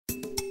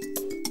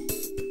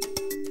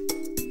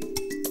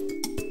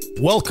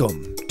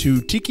Welcome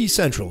to Tiki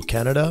Central,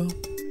 Canada.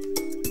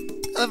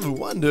 Ever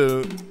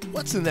wonder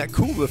what's in that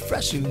cool,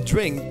 refreshing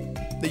drink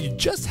that you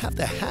just have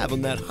to have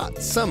on that hot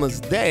summer's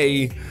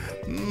day?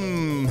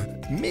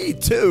 Me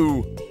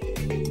too.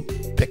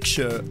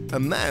 Picture a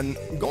man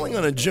going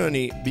on a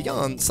journey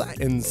beyond sight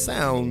and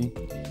sound.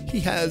 He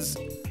has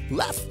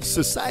left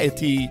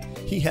society.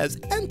 He has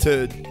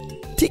entered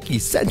Tiki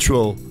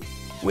Central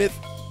with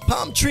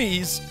palm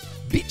trees,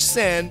 beach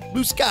sand,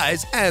 blue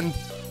skies, and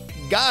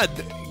God,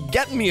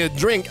 get me a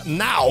drink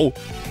now.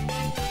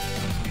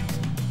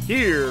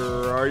 Here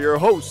are your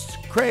hosts,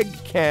 Craig,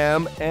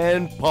 Cam,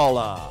 and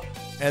Paula,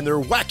 and their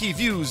wacky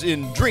views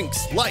in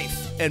drinks,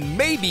 life, and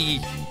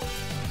maybe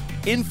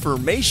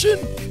information.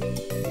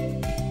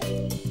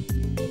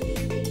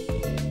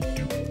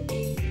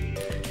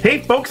 Hey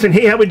folks, and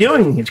hey, how we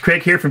doing? It's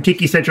Craig here from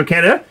Tiki Central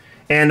Canada,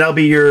 and I'll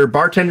be your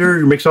bartender,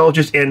 your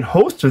mixologist, and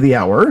host of the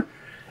hour.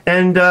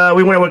 And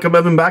we want to welcome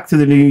everyone back to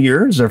the new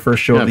year. It's our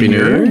first show of the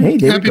year. Hey,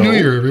 there Happy New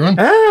Year, everyone.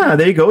 Ah,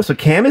 there you go. So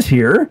Cam is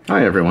here.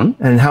 Hi, everyone.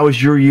 And how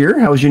was your year?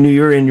 How was your New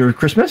Year and your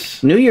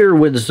Christmas? New Year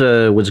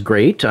was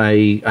great.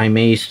 I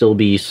may still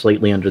be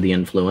slightly under the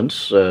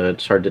influence.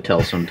 It's hard to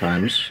tell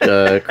sometimes.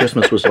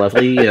 Christmas was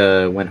lovely.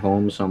 Went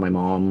home, saw my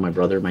mom, my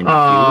brother, my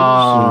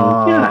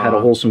nephews. And, had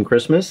a wholesome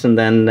Christmas, and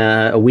then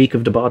a week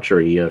of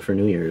debauchery for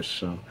New Year's.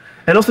 So.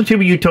 And also, too,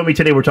 you told me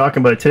today, we're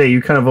talking about it today,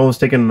 you kind of almost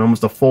taken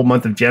almost a full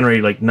month of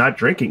January, like, not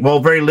drinking. Well,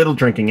 very little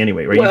drinking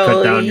anyway, right? Well, you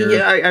cut down your...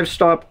 yeah, I've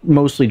stopped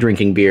mostly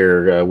drinking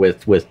beer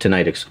with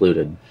tonight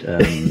excluded.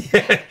 You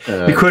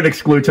couldn't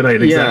exclude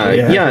tonight,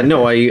 exactly. Yeah,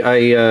 no,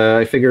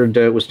 I figured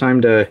it was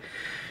time to,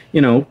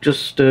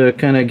 just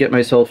kind of get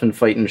myself in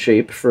fighting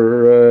shape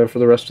for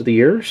the rest of the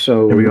year.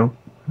 So there we go.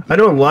 I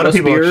know a lot of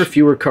people... beer,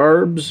 fewer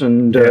carbs,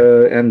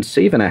 and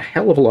saving a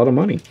hell of a lot of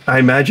money. I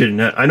imagine.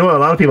 I know a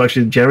lot of people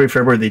actually, January,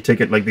 February, they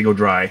take it like they go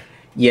dry.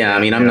 Yeah, I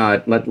mean, I'm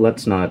not...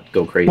 Let's not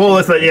go crazy. Well,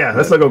 let's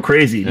not go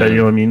crazy, but you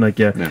know what I mean? Like,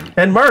 yeah.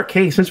 And Mark,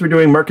 hey, since we're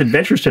doing Mark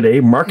Adventures today,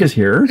 Mark is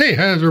here. Hey,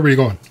 how's everybody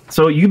going?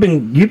 So you've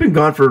been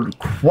gone for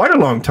quite a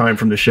long time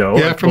from the show.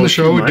 Yeah, from the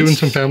show, we're doing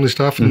some family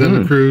stuff, and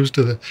then a cruise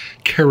to the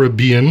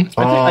Caribbean.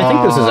 I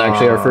think this is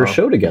actually our first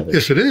show together.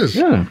 Yes, it is.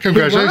 Yeah.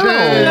 Congratulations.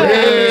 Wow.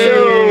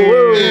 Hey.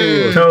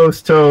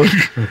 Toast. So,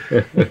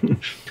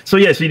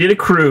 yes, you did a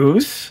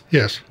cruise.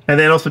 Yes. And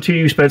then also, too,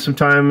 you spent some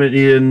time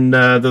in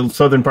the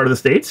southern part of the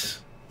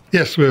States.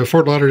 Yes, we have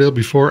Fort Lauderdale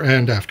before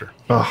and after.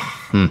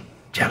 Oh,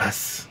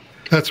 jealous.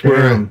 That's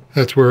where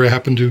I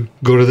happened to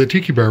go to the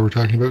tiki bar we're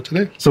talking about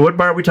today. So what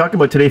bar are we talking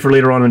about today for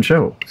later on in the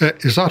show?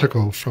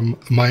 Exotico from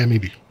Miami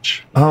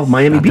Beach. Oh,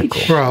 Miami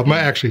Beach. Well,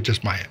 actually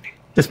just Miami.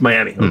 Just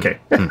Miami, okay.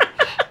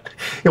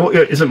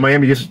 Isn't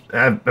Miami just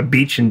a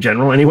beach in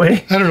general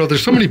anyway? I don't know.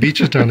 There's so many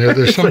beaches down there.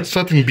 There's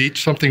something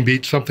beach, right?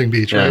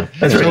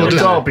 That's right.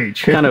 It's all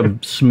beach. Kind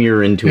of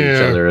smear into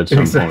each other at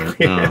some point.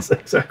 Yes,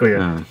 exactly.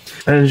 Yeah.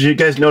 And as you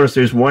guys notice,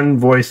 there's one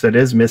voice that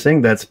is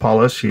missing. That's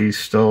Paula. She's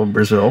still in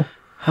Brazil.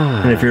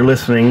 And if you're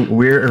listening,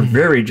 we're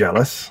very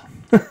jealous.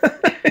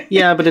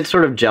 Yeah, but it's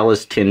sort of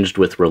jealous tinged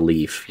with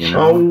relief,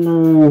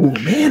 Oh,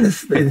 man.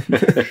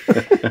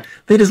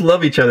 They just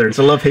love each other. It's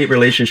a love-hate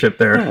relationship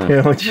there.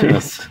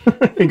 Jeez.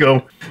 There you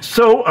go.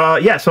 So, so I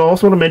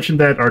also want to mention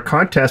that our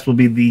contest will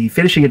be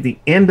finishing at the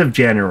end of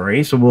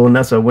January, so we'll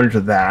announce a winner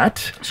to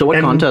that. So what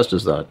contest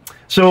is that?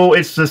 So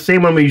it's the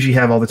same one we usually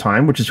have all the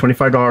time, which is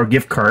 $25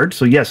 gift card.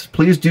 So yes,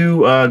 please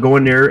do go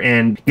in there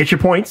and get your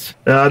points.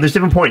 There's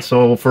different points.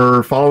 So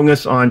for following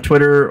us on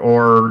Twitter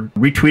or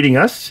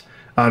retweeting us,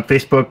 on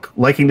Facebook,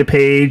 liking the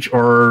page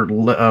or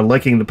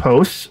liking the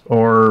post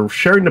or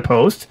sharing the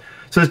post.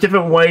 So there's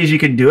different ways you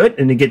can do it,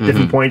 and you get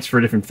different points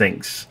for different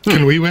things.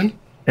 Can we win?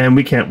 And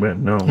we can't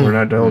win. No, we're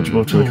not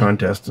eligible to the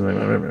contest.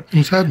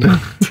 I'm sad now.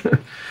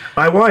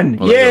 I won.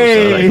 Well,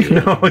 yay!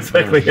 No,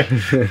 exactly.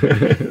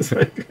 It's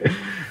like,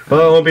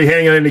 well, I won't be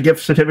handing out any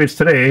gift certificates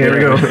today. Here we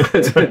go.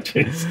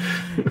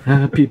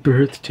 Happy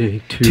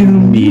birthday to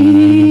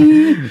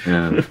me.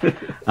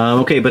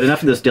 Okay, but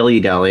enough of this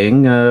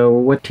dilly-dallying.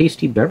 What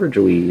tasty beverage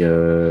are we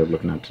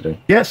looking at today?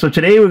 Yeah, so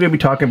today we're going to be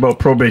talking about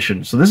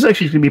Prohibition. So this is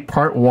actually going to be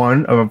part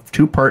one of a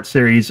two-part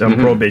series on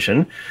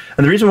Prohibition.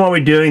 And the reason why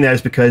we're doing that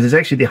is because it's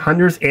actually the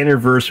 100th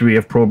anniversary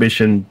of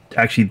Prohibition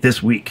actually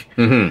this week.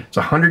 It's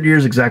 100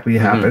 years exactly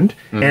happened.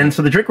 And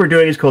so the drink we're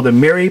doing is called the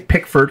Mary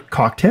Pickford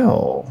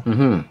cocktail.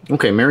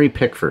 Okay, Mary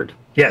Pickford.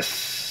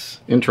 Yes.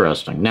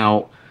 Interesting.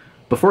 Now,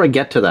 before I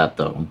get to that,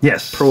 though,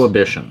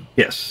 Prohibition.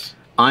 Yes.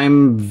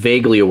 I'm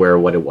vaguely aware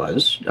of what it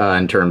was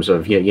in terms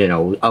of,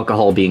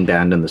 alcohol being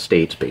banned in the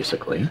States,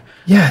 basically.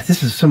 Yeah,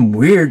 this is some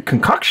weird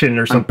concoction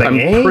or something.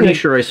 I'm pretty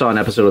sure I saw an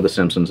episode of The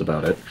Simpsons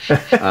about it.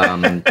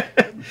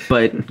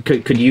 But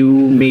could you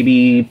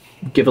maybe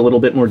give a little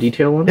bit more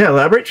detail on it? Yeah,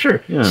 elaborate?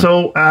 Sure. Yeah.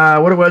 So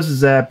what it was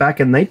is that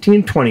back in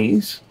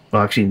 1920s,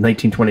 well, actually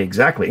 1920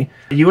 exactly,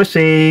 the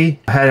USA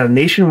had a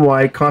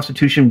nationwide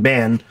constitution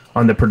ban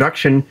on the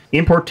production,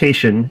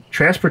 importation,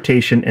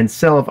 transportation, and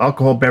sale of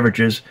alcohol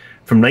beverages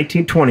from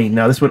 1920.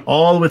 Now, this went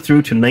all the way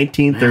through to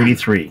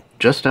 1933. Man,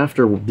 just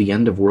after the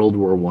end of World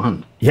War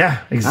I.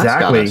 Yeah,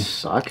 exactly.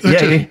 That's gotta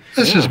suck.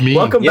 That's just mean.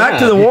 Welcome back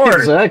to the war.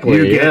 Exactly.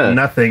 You get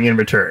nothing in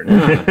return.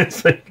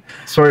 It's like,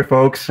 sorry,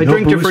 folks. I no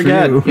drink to booze for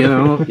forget. you. You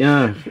know.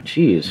 Yeah.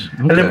 Jeez.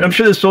 And Okay. I'm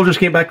sure the soldiers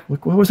came back.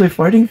 Like, what was I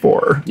fighting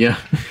for? Yeah.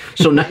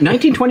 So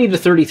 1920 to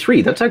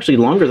 33, that's actually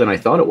longer than I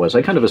thought it was.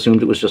 I kind of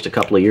assumed it was just a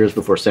couple of years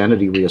before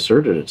sanity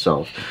reasserted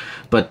itself.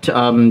 But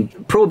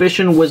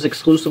Prohibition was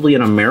exclusively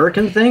an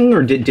American thing,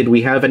 or did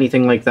we have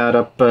anything like that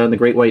up in the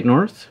Great White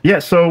North? Yeah,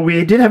 so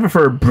we did have it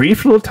for a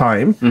brief little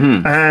time.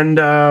 And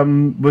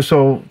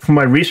so from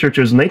my research,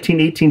 it was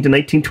 1918 to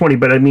 1920.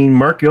 But I mean,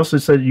 Mark, you also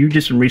said you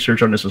did some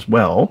research on this as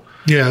well.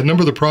 Yeah, a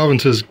number of the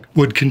provinces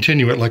would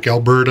continue it, like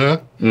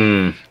Alberta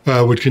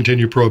would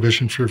continue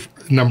Prohibition for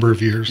a number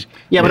of years.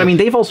 Yeah, but I mean,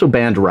 they've also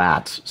banned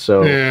rats.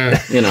 So,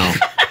 Yeah. you know.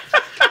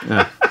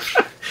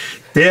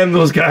 Damn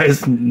those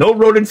guys. No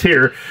rodents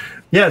here.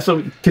 Yeah,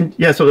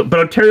 but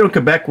Ontario and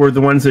Quebec were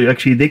the ones that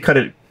actually, they cut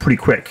it pretty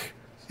quick.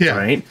 Yeah.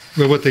 Right?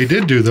 But what they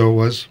did do, though,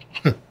 was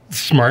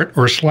smart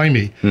or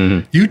slimy.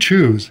 You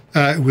choose.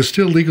 It was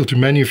still legal to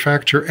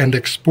manufacture and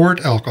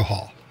export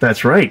alcohol.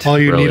 That's right. All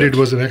you Brilliant. needed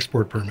was an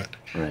export permit.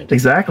 Right.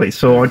 Exactly.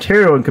 So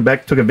Ontario and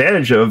Quebec took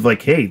advantage of,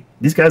 like, hey,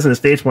 these guys in the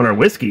States want our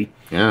whiskey.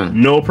 Yeah.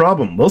 No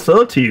problem. We'll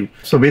sell it to you.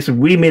 So basically,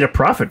 we made a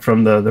profit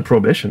from the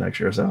Prohibition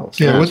actually ourselves.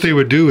 Yeah, Yes. what they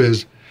would do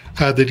is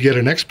they'd get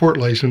an export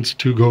license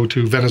to go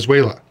to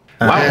Venezuela.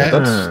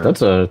 Wow,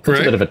 that's a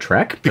Right. bit of a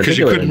trek. Because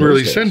you particularly couldn't in those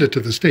really days. send it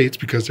to the States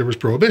because there was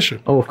Prohibition.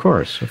 Oh, of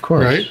course.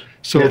 Right?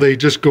 So they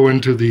just go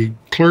into the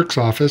clerk's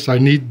office. I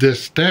need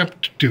this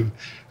stamped to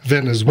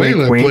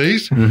Venezuela, Wink, wink.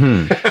 please.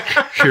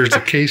 Here's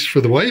a case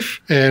for the wife.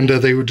 And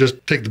they would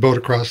just take the boat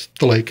across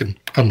the lake and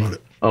unload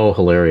it. Oh,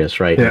 hilarious,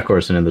 right? Yeah. Of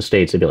course, and in the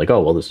States, they'd be like,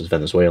 oh, well, this is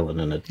Venezuelan,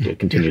 and it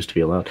continues to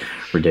be allowed.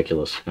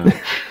 Ridiculous.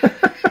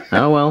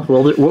 Oh, well,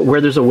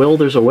 where there's a will,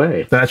 there's a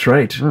way. That's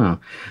right. Oh.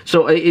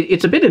 So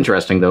it's a bit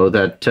interesting, though,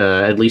 that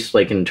at least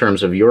like in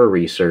terms of your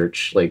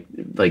research, like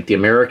the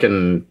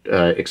American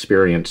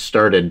experience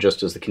started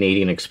just as the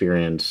Canadian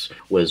experience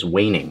was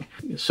waning.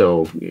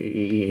 So,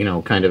 you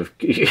know, kind of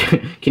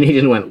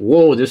Canadian went,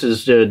 whoa, this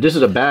is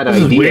a bad idea.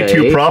 This is way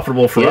too eh?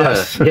 profitable for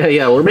us.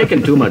 Yeah, we're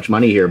making too much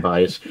money here,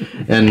 guys.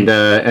 And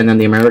then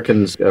the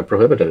Americans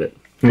prohibited it.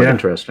 Quite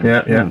interesting.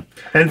 Yeah.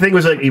 And the thing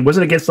was, like, it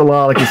wasn't against the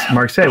law, like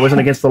Mark said, it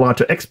wasn't against the law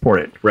to export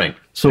it. Right.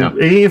 So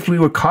if we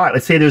were caught,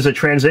 let's say there's a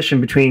transition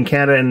between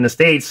Canada and the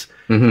States,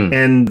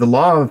 and the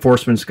law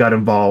enforcement got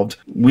involved,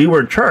 we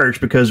weren't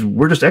charged because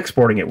we're just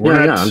exporting it.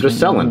 We're not, I'm just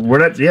selling. We're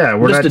not. Yeah,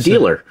 we're Just not a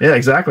dealer. Yeah,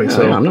 exactly. So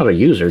So I'm not a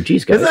user.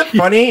 Geez, guys. isn't that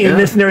funny in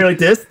this scenario like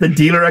this? The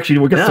dealer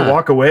actually gets to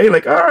walk away.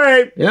 Like, all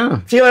right,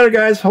 Yeah. see you later,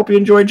 guys. Hope you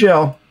enjoyed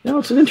jail. No,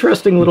 it's an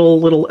interesting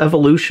little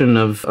evolution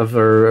of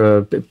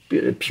our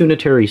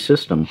punitary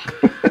system.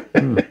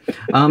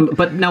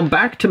 But now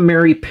back to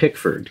Mary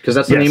Pickford, because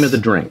that's the Yes. name of the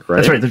drink, right?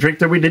 That's right. The drink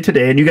that we did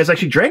today, and you guys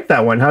actually drank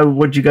that one.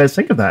 What did you guys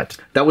think of that?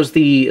 That was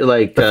the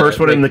first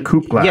one in the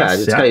coupe glass.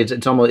 Yeah,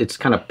 it's almost it's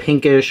kind of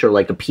pinkish or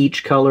like a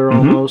peach color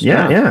almost.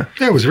 Yeah.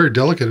 Yeah, it was very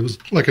delicate. It was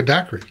like a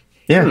daiquiri.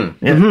 Yeah.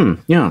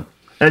 Yeah.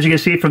 As you can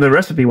see from the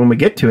recipe, when we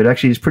get to it,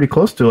 actually, it's pretty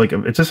close to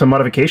it's just a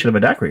modification of a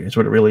daiquiri. It's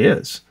what it really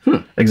is.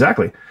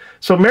 Exactly.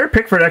 So Mary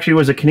Pickford actually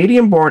was a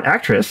Canadian-born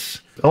actress,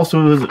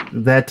 also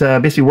that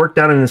basically worked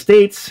down in the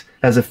States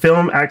as a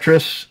film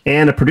actress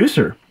and a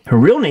producer. Her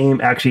real name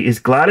actually is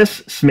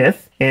Gladys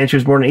Smith, and she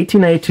was born in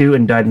 1892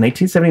 and died in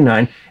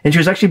 1979. And she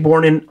was actually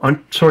born in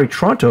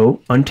Toronto,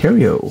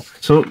 Ontario.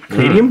 So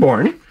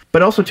Canadian-born.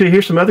 But also, too,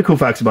 here's some other cool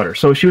facts about her.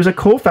 So she was a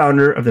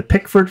co-founder of the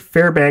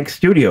Pickford-Fairbanks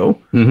studio.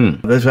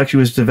 This actually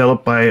was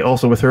developed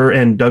also with her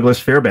and Douglas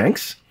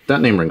Fairbanks. That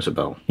name rings a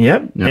bell.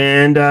 Yep.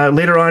 And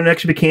later on, it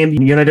actually became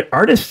the United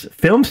Artists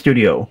Film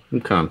Studio.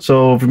 Okay.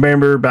 So if you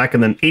remember back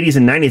in the 80s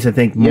and 90s, I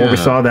think more we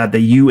saw that, the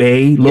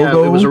UA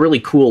logo. Yeah, it was a really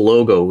cool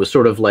logo. It was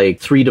sort of like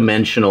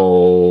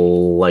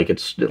three-dimensional, like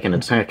it's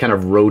kind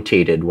of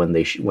rotated when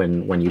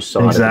when you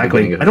saw it.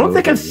 Exactly. I don't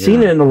think I've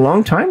seen it in a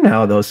long time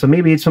now, though. So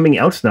maybe it's something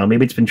else now.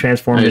 Maybe it's been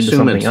transformed into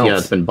something else. Yeah,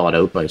 it's been bought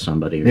out by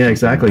somebody. Yeah,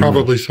 exactly.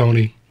 Probably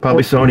Sony.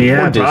 Probably Sony,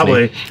 yeah, Disney.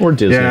 probably. Or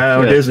Disney. Yeah,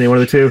 or Disney, one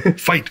of the two.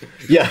 Fight.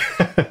 Yeah.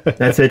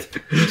 That's it.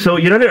 So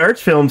United Arts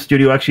Film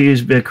Studio actually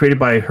is created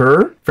by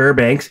her,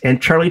 Fairbanks,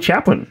 and Charlie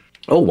Chaplin.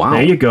 Oh, wow.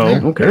 There you go.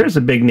 Yeah, okay. There's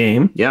a big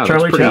name. Yeah,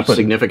 Charlie that's pretty Chaplin.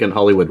 significant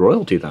Hollywood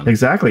royalty then.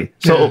 Exactly.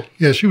 So,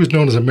 Yeah, she was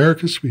known as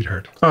America's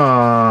sweetheart.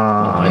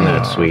 aww. Isn't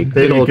that sweet?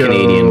 There Good you old go.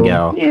 Canadian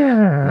gal.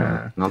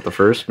 Yeah. Not the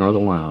first nor the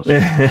last.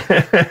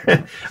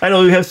 I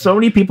know we have so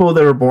many people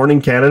that are born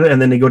in Canada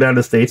and then they go down to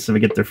the States to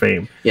get their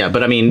fame. Yeah,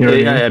 but I mean, You know what I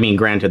mean? I mean,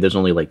 granted, there's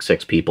only like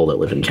 6 people that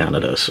live in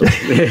Canada, so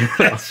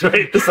That's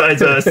right.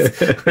 Besides us.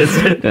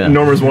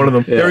 Norma's one of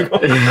them. There we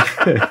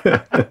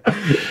go.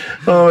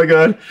 Oh my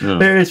God.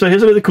 So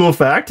here's another cool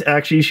fact.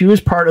 Actually, she was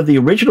part of the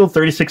original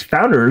 36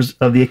 founders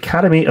of the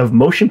Academy of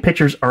Motion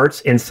Pictures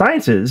Arts and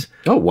Sciences.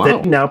 Oh, wow.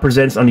 That now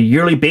presents on a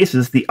yearly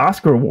basis the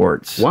Oscar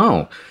Awards.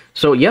 wow.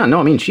 So yeah, no,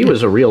 I mean she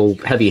was a real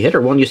heavy hitter.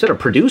 Well, and you said a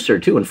producer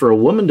too, and for a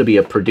woman to be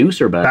a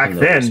producer back in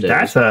those then, days,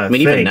 that's a I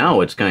mean, thing. even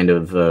now it's kind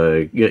of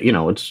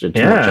it's more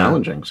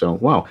challenging. So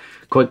wow,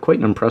 quite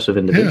an impressive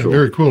individual. Yeah,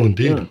 very cool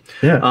indeed.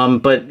 Yeah.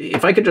 But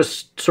if I could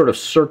just sort of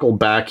circle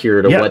back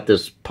here to what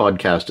this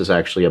podcast is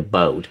actually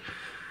about.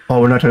 Oh,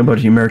 we're not talking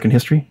about American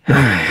history?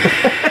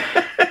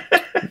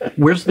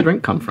 Where's the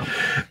drink come from?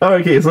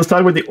 Okay, so let's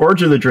talk about the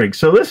origin of the drink.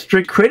 So this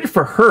drink created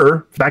for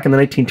her back in the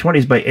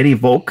 1920s by Eddie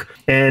Woelke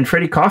and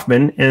Fred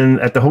Kaufmann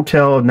at the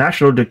Hotel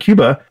National de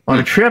Cuba on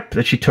a trip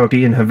that she took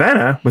in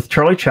Havana with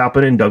Charlie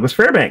Chaplin and Douglas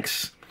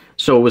Fairbanks.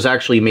 So it was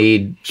actually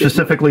made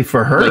Specifically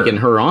for her. like in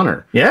her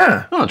honor.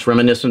 Yeah. Oh, it's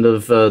reminiscent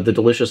of the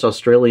delicious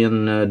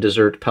Australian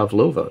dessert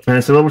pavlova. And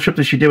it's a little trip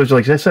that she did, was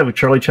like I said, with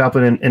Charlie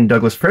Chaplin and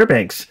Douglas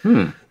Fairbanks.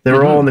 They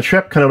were all on the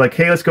trip, kind of like,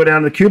 hey, let's go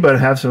down to Cuba and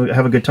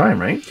have a good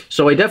time, right?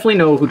 So I definitely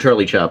know who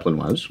Charlie Chaplin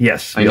was.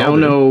 Yes. I now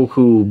know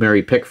who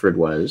Mary Pickford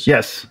was.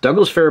 Yes.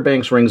 Douglas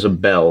Fairbanks rings a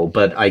bell,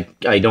 but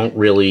I don't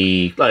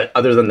really,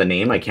 other than the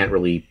name, I can't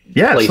really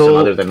place him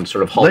other than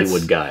sort of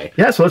Hollywood guy.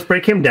 Yeah, so let's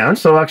break him down.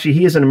 So actually,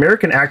 he is an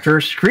American actor,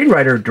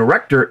 screenwriter,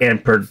 director,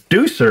 and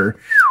producer.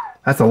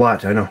 That's a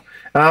lot, I know.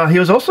 He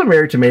was also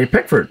married to Mary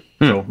Pickford.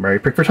 So Mary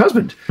Pickford's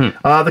husband.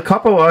 The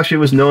couple actually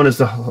was known as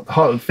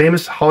the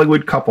famous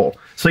Hollywood couple.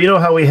 So you know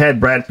how we had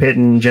Brad Pitt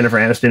and Jennifer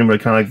Aniston were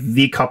kind of like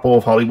the couple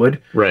of Hollywood?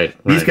 Right.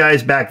 These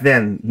guys back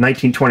then,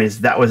 1920s,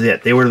 that was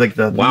it. They were like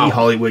the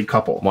Hollywood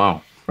couple.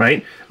 Wow.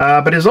 Right?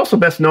 But he's also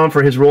best known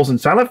for his roles in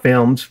silent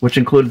films, which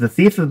included The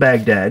Thief of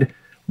Baghdad,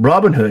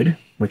 Robin Hood,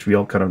 which we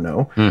all kind of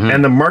know,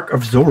 and The Mark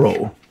of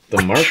Zorro.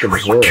 The Mark of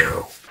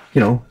Zorro. You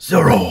know,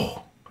 Zorro.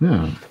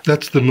 Yeah.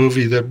 That's the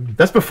movie that...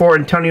 That's before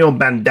Antonio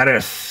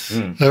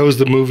Banderas. That was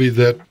the movie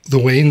that the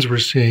Waynes were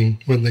seeing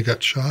when they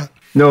got shot.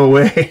 No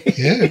way.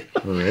 Yeah.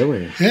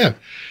 Really? Yeah.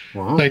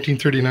 Wow.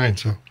 1939,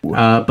 so...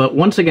 But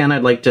once again,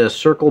 I'd like to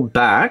circle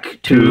back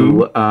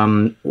to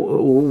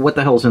what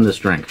the hell's in this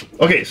drink.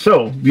 Okay,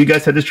 so you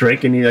guys had this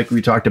drink, and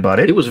we talked about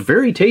it. It was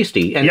very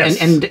tasty and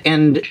Yes.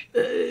 and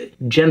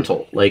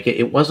gentle. Like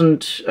it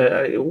wasn't.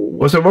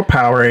 Wasn't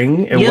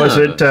overpowering. It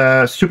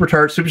wasn't super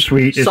tart, super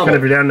sweet. It's kind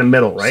of down the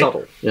middle, right?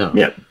 Subtle. Yeah.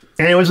 Yeah.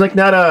 And it was like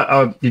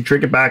not you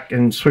drink it back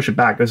and swish it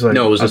back. It was like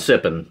No, it was a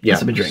sipping. Yeah,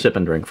 sipping drink.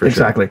 Sipping drink for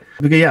Exactly.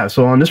 Okay, yeah,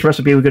 so on this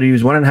recipe, we're going to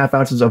use 1.5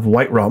 ounces of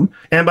white rum.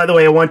 And by the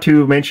way, I want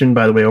to mention,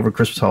 over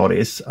Christmas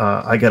holidays,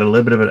 I got a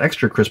little bit of an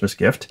extra Christmas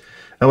gift.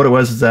 And what it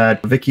was is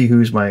that Vicky,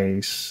 who's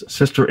my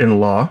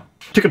sister-in-law,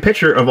 took a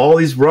picture of all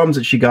these rums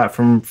that she got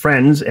from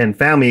friends and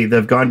family that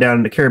have gone down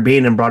in the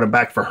Caribbean and brought it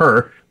back for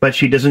her, but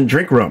she doesn't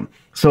drink rum.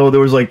 So there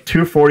was like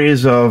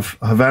 240s of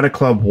Havana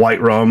Club white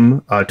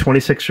rum, a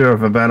 26er of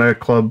Havana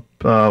Club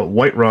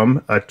white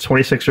rum, a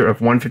 26er of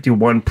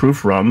 151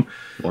 proof rum,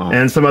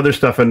 and some other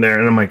stuff in there.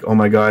 And I'm like, oh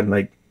my God,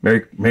 like,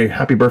 Merry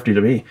happy birthday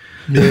to me.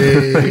 You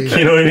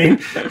know what I mean?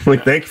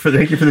 Like, thank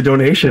you for the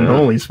donation. Yeah.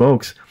 Holy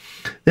smokes.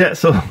 Yeah,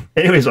 so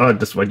anyways, I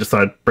just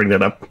thought I'd bring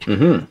that up.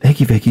 Thank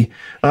you, Vicky.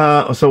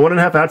 So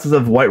 1.5 ounces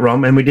of white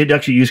rum, and we did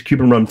actually use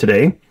Cuban rum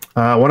today.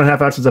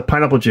 1.5 ounces of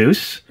pineapple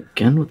juice.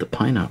 Again with the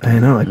pineapple. I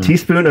know. A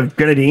teaspoon of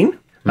grenadine.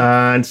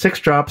 And 6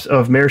 drops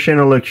of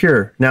maraschino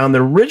liqueur. Now, in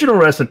the original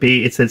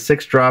recipe, it said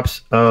 6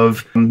 drops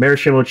of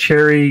maraschino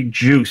cherry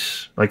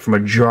juice, like from a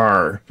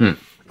jar.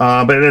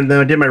 But then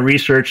I did my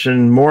research,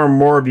 and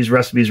more of these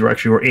recipes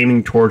were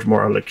aiming towards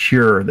more a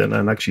liqueur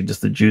than actually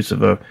just the juice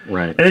of a...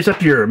 Right. And it's up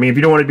to you. I mean, if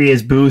you don't want to be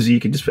as boozy, you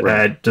can just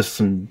add just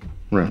some,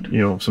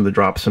 some of the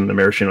drops, some of the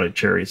maraschino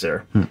cherries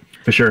there.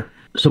 For sure.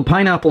 So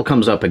pineapple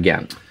comes up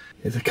again.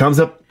 It comes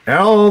up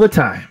all the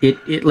time.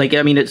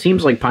 It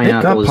seems like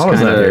pineapple is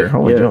kind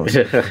of...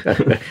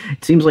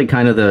 It seems like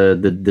kind of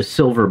the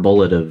silver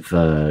bullet of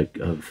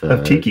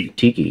tiki.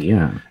 Tiki,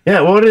 yeah.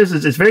 Yeah, well, it is.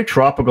 It's very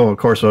tropical, of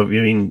course. So, I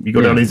mean, you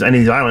go down any of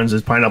these islands,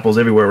 there's pineapples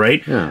everywhere,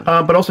 right? Yeah.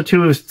 But also,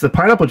 too, is the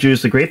pineapple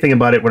juice. The great thing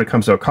about it when it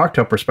comes to a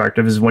cocktail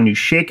perspective is when you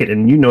shake it,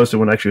 and you notice it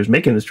when I actually was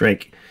making this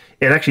drink,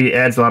 it actually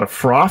adds a lot of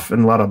froth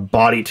and a lot of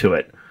body to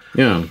it.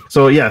 Yeah.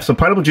 So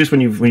pineapple juice,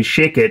 when you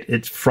shake it,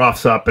 it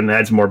froths up and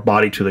adds more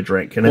body to the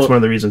drink, and that's one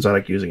of the reasons I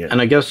like using it.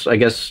 And I guess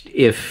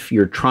if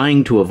you're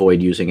trying to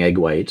avoid using egg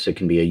whites, it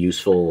can be a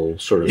useful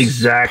sort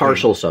of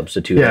partial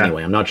substitute.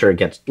 Anyway, I'm not sure it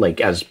gets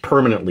like as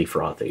permanently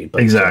frothy.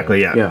 But,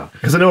 yeah.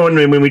 Because I know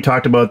when we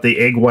talked about the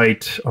egg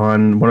white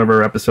on one of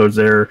our episodes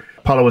there,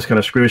 Paula was kind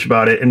of squeamish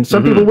about it, and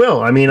some people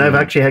will. I mean, I've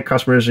actually had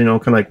customers, kind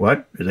of like,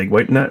 what? Is egg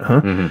white in that?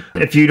 Huh?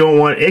 If you don't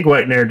want egg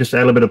white in there, just add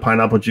a little bit of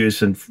pineapple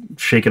juice and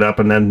shake it up,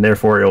 and then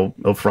therefore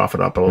it'll froth it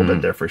up a little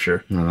bit there for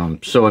sure.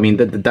 So, I mean,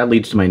 that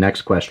leads to my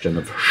next question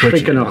of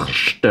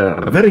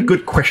a very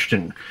good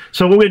question.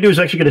 So what we're going to do is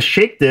actually going to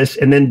shake this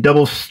and then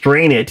double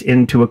strain it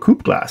into a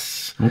coupe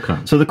glass. Okay.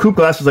 So the coupe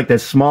glass is like that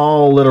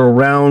small little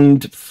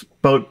round,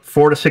 about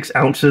 4 to 6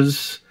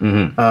 ounces,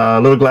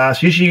 little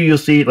glass. Usually you'll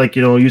see it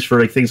used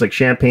for things like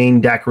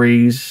champagne,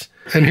 daiquiris.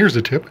 And here's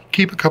a tip.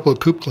 Keep a couple of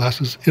coupe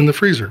glasses in the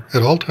freezer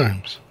at all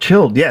times.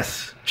 Chilled,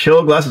 yes.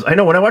 Chilled glasses. I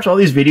know when I watch all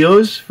these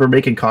videos for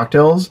making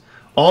cocktails,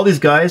 all these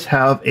guys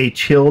have a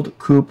chilled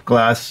coupe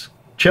glass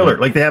chiller.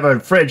 Like they have a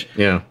fridge.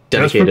 Yeah,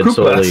 dedicated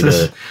solely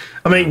to...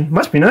 I mean,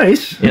 must be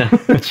nice. Yeah.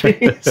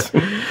 Jeez.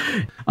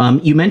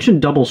 You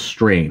mentioned double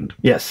strained.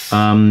 Yes.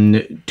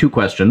 2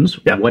 questions.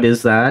 Yep. What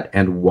is that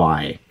and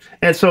why?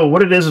 And so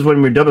what it is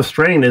when we're double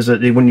straining is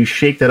that when you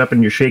shake that up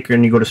in your shaker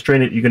and you go to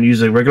strain it, you can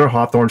use a regular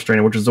Hawthorne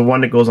strainer, which is the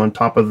one that goes on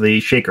top of the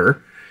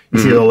shaker. You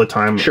see it all the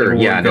time. Sure,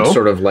 yeah, and it's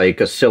sort of like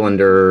a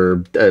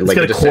cylinder, like got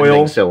a a descending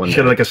coil. cylinder. It's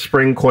got like a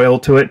spring coil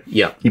to it.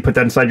 Yeah. You put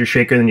that inside your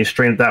shaker and then you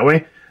strain it that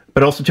way.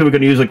 But also, too, we're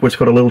going to use like what's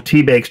called a little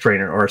tea bag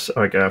strainer or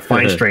like a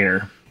fine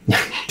strainer.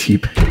 Tea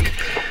bag.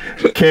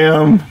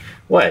 Cam.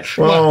 What?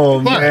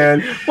 Oh, What?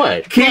 man.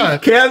 What?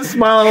 Cam's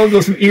smile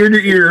goes from ear to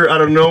ear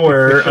out of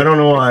nowhere. I don't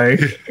know why.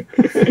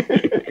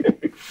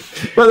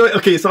 By the way,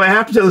 okay, so I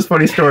have to tell this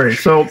funny story.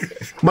 So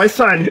my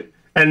son,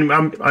 and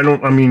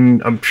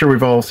I'm sure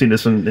we've all seen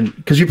this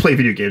because you play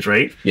video games,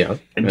 right? Yeah.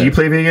 And do you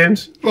play video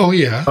games? Oh,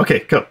 yeah.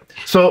 Okay, cool.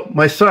 So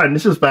my son,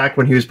 this is back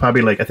when he was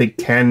probably like, I think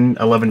 10,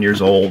 11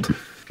 years old.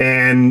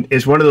 And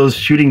it's one of those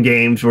shooting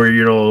games where,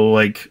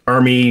 like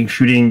army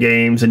shooting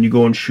games and you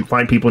go and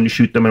find people and you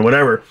shoot them and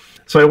whatever.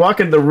 So I walk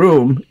into the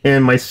room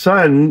and my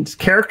son's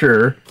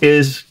character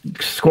is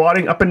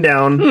squatting up and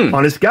down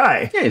on his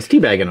guy. Yeah, he's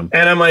teabagging him.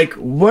 And I'm like,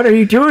 what are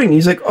you doing?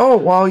 He's like, oh,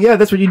 well, yeah,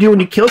 that's what you do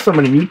when you kill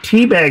someone and you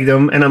teabag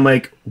them. And I'm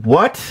like,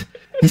 what?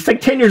 He's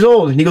like 10 years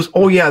old. And he goes,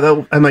 oh,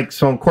 yeah. I'm like,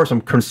 so of course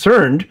I'm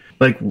concerned.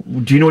 Like,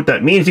 do you know what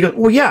that means? He goes,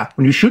 well, yeah.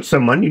 When you shoot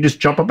someone, you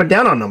just jump up and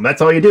down on them.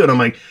 That's all you do. And I'm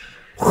like,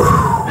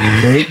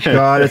 thank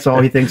God, that's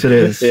all he thinks it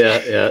is.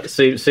 Yeah.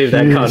 Save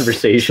that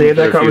conversation. Save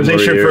that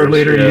conversation for a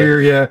later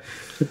year. Yeah.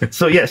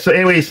 So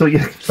anyway,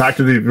 back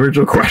to the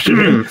original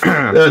question.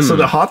 So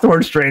the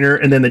Hawthorne strainer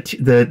and then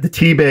the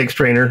tea bag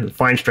strainer, the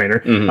fine strainer,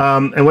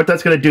 and what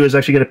that's going to do is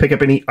actually going to pick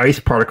up any ice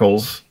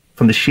particles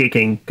from the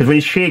shaking, because when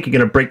you shake, you're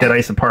going to break that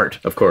ice apart.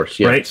 Of course,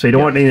 yeah. Right? So you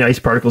don't want any ice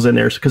particles in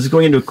there because it's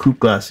going into a coupe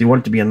glass. You want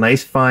it to be a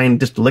nice, fine,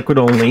 just liquid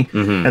only,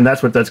 and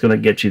that's what that's going to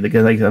get you. Like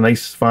a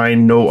nice,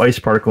 fine, no ice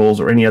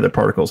particles or any other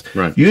particles.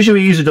 Right.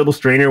 Usually we use a double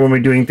strainer when we're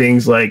doing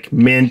things like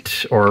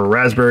mint or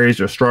raspberries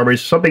or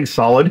strawberries, something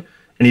solid,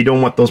 and you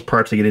don't want those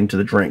parts to get into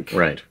the drink.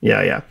 Right.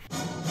 Yeah.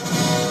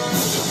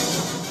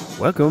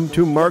 Welcome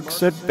to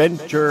Mark's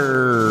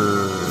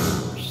Adventures.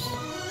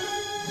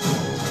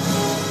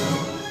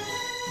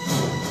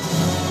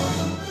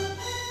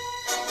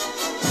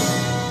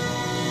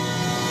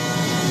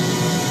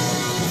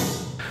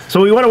 So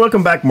we want to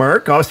welcome back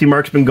Mark. Obviously,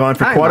 Mark's been gone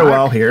for quite a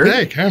while here.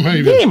 Hey, Cam, how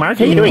you doing? Hey, Mark,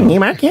 how you doing? Hey,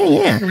 Mark,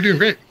 yeah. We're doing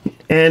great.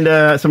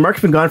 And so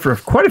Mark's been gone for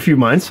quite a few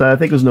months. I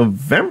think it was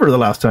November the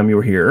last time you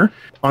were here.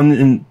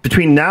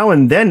 Between now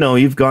and then, though,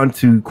 you've gone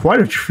to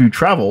quite a few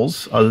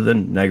travels, other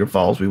than Niagara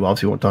Falls. We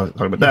obviously won't talk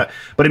about that.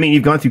 But I mean,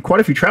 you've gone through quite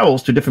a few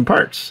travels to different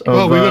parts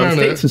of the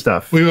States and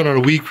stuff. We went on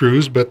a wee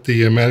cruise, but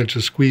managed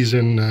to squeeze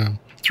in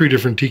 3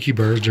 different tiki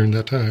bars during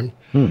that time.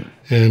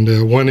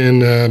 And one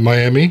in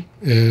Miami,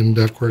 and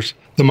of course,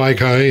 the Mai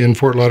Kai in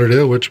Fort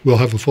Lauderdale, which we'll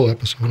have a full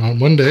episode on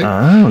one day.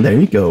 Oh, there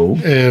you go.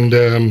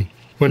 And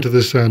went to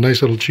this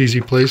nice little cheesy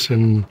place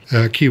in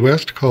Key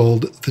West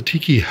called the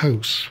Tiki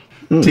House.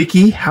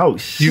 Tiki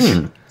House.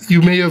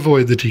 You may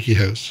avoid the Tiki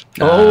House.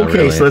 Okay,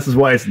 really? So this is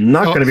why it's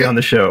not going to be on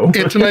the show.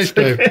 It's a nice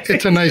dive.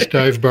 It's a nice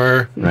dive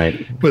bar,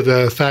 Right. with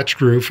a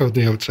thatched roof on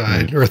the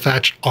outside, or a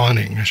thatched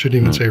awning. I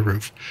shouldn't even say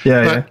roof.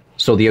 Yeah.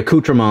 So the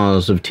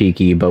accoutrements of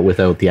tiki, but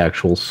without the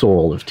actual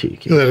soul of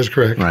tiki. That is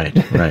correct. Right.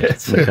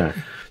 Okay.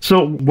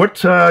 So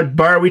what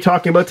bar are we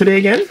talking about today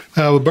again?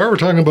 The bar we're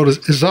talking about is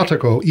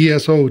Esotico,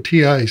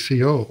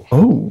 Esotico.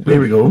 Oh,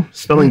 there we go.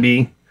 Spelling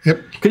bee. Yep.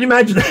 Can you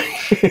imagine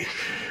that?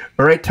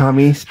 All right,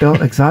 Tommy, spell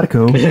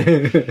Exotico.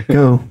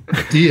 Go.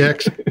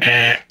 EX.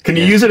 Can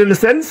you use it in a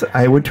sentence?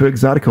 I went to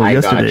Exotico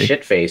yesterday. I got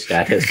shit-faced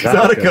at his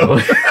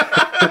Exotico.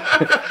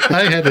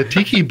 I had a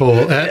tiki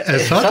bowl at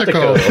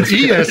Esotico,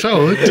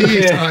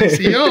 Esotico.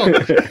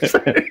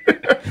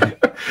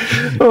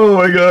 Oh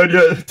my God!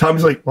 Yeah,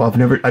 Tommy's like, well,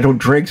 I don't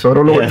drink, so I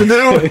don't know what to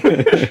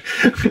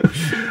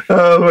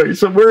do.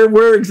 So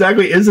where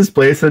exactly is this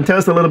place? And tell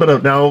us a little bit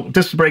of now.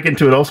 Just to break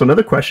into it, also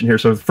another question here.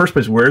 So the first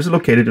place, where is it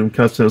located? And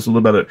tell us a little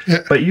about it. Yeah.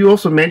 But you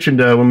also mentioned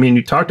when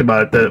you talked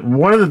about it that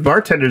one of the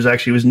bartenders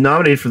actually was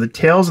nominated for the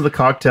Tales of the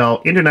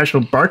Cocktail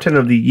International Bartender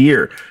of the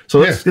Year. So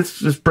let's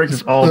just break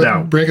this all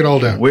down. Break it all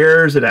down.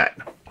 Where is it at?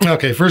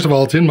 Okay, first of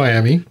all, it's in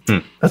Miami.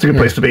 That's a good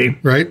place to be.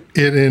 Right?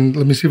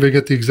 Let me see if I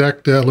get the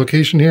exact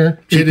location here.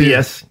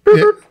 GPS.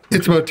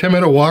 It's about a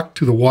 10-minute walk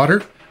to the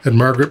water at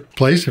Margaret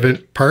Place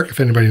Park,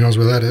 if anybody knows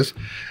where that is,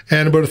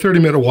 and about a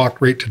 30-minute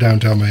walk right to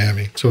downtown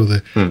Miami. So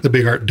the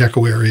big Art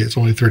Deco area, it's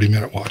only a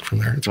 30-minute walk from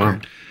there. It's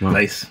great. Wow.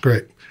 Nice.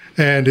 Great.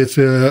 And it's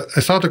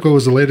Esotico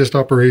is the latest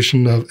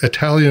operation of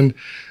Italian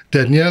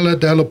Daniele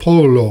Dalla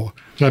Polo.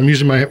 So I'm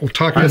using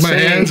talking with my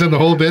hands and the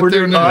whole bit. We're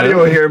there doing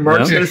audio here.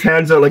 Mark's got his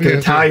hands out like an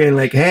Italian,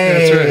 like,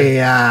 hey.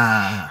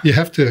 That's right. You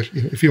have to,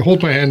 if you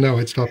hold my hand now,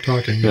 I'd stop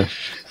talking. Yeah.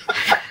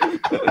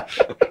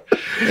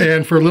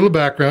 And for a little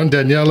background,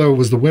 Daniela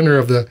was the winner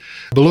of the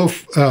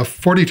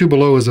 42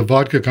 Below is a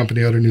vodka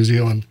company out of New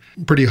Zealand.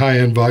 Pretty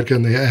high-end vodka,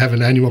 and they have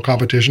an annual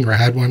competition, or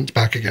had one, it's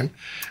back again.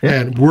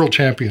 Yeah. And world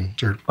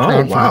champions.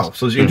 Oh, wow.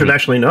 So he's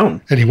internationally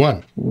known. And he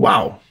won.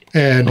 Wow.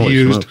 And he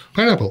used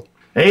pineapple.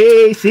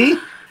 Hey, see?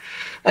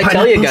 I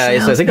tell you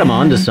guys, I think I'm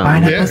on to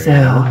something. Pineapple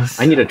sales.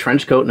 I need a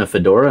trench coat and a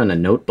fedora and a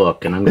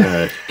notebook, and I'm going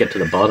to get to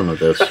the bottom of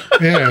this.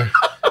 Yeah.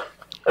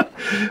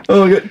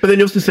 Oh, good. But then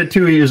you also said,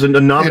 too, he was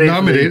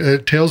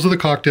nominated. Tales of the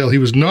Cocktail, he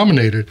was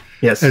nominated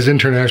as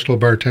International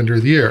Bartender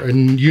of the Year.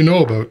 And you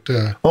know about...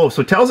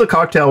 so Tales of the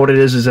Cocktail, what it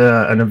is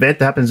an event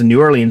that happens in New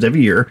Orleans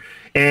every year.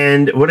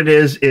 And what it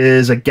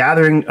is a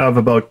gathering of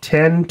about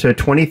 10 to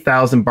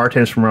 20,000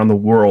 bartenders from around the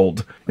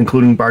world,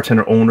 including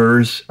bartender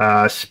owners,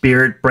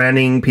 spirit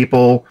branding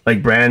people,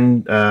 like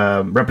brand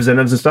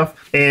representatives and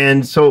stuff.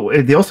 And so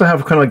they also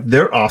have kind of like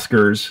their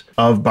Oscars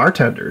of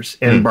bartenders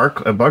and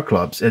bar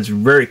clubs. It's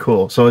very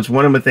cool. So it's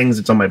one of the things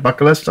that's on my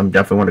bucket list. I'm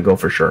definitely want to go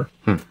for sure.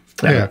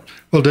 Yeah.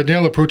 Well,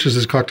 Daniel approaches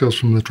his cocktails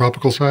from the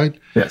tropical side.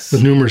 Yes.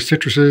 With numerous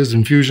citruses,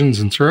 infusions,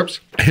 and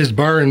syrups. His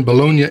bar in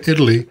Bologna,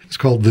 Italy is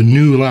called the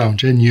New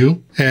Lounge,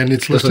 N-U. And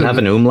it's listed... Does it have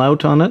an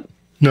umlaut on it?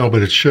 No,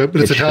 but it should.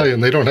 But it's Italian.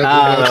 They don't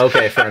have the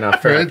okay, fair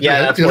enough. Fair enough.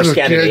 Yeah, that's Yeah, more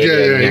Scandinavian.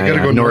 Yeah. You got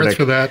to go Nordic. north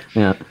for that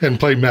and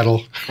play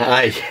metal.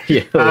 Nice.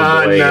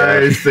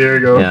 There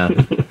you go. Yeah.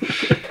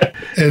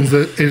 And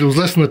it was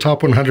listed in the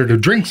top 100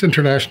 of Drinks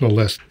International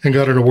list and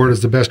got an award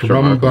as the best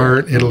rum bar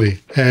in Italy.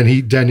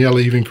 And Daniele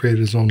even created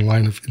his own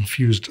line of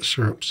infused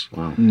syrups.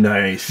 Wow.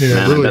 Nice.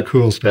 Yeah, really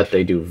cool stuff. Bet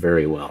they do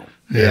very well.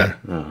 Yeah.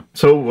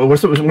 So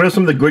what are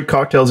some of the good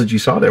cocktails that you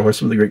saw there? What are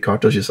some of the great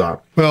cocktails you saw?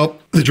 Well,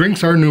 the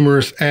drinks are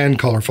numerous and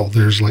colorful.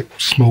 There's like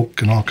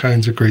smoke and all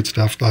kinds of great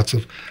stuff. Lots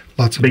of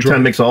big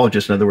time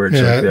mixologist, in other words.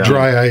 Yeah,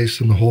 dry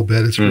ice and the whole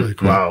bit. It's really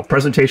cool. Wow.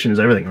 Presentation is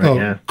everything, right?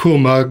 Yeah. Cool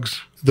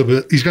mugs.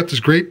 He's got this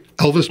great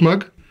Elvis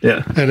mug.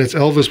 Yeah. And it's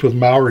Elvis with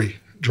Maori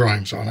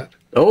drawings on it.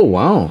 Oh,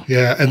 wow.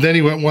 Yeah. And then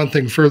he went one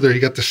thing further. He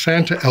got the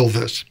Santa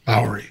Elvis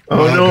Maori.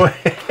 Oh, no.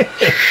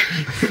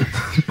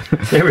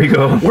 There we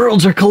go.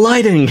 Worlds are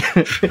colliding.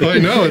 I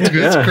know.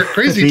 It's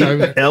crazy time.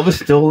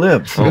 Elvis still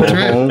lives. That's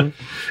right.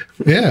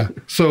 Yeah.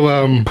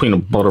 So,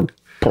 peanut butter,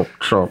 pork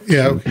chop,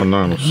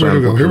 banana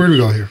sandwich. Here we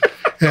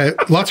go.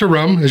 Lots of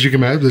rum, as you can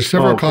imagine. There's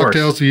several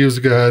cocktails to use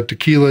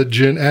tequila,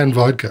 gin, and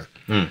vodka.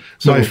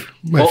 So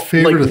my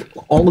favorite...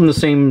 Like all in the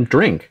same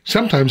drink?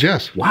 Sometimes,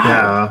 yes.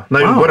 Wow.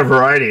 Yeah. What a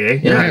variety,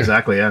 eh? Yeah,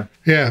 exactly, yeah.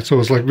 Yeah, so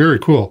it's like very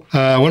cool.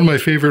 One of my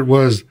favorite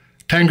was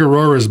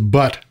Tangarora's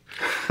Butt.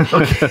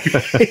 Okay.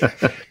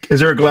 Is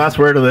there a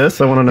glassware to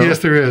this? I want to know. Yes,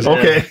 there is.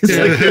 Okay.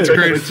 Yeah, it's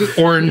great. It's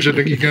orange and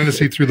you kind of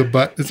see through the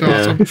butt. It's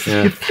awesome.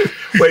 Yeah.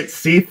 Wait,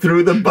 see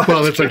through the butt?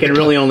 Well, it's like it can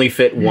really only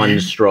fit one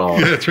straw.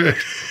 Yeah, that's right.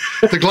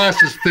 The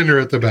glass is thinner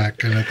at the back,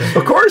 kind of thing.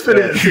 Of course it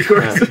is. Of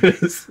course it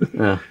is.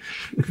 Yeah.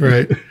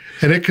 Right.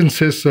 And it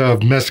consists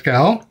of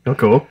mezcal. Oh,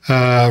 cool.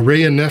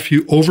 Ray and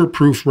Nephew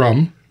Overproof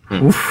rum.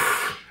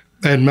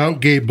 And Mount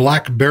Gay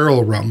Black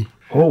Barrel rum.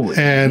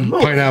 And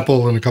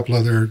pineapple and a couple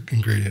other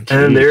ingredients.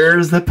 And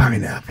there's the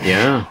pineapple.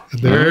 Yeah.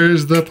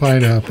 There's the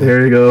pineapple.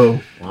 There you go.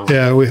 Wow.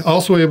 Yeah, we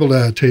also able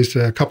to taste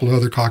a couple of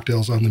other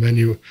cocktails on the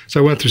menu. So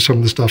I went through some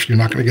of the stuff you're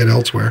not going to get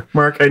elsewhere.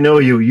 Mark, I know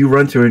you. You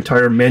run through an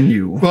entire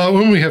menu. Well,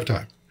 when we have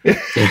time.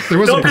 There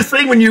was I'm just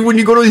saying when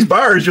you go to these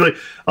bars, you're like,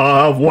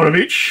 I'll have one of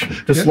each.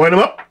 Just line them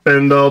up,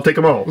 and I'll take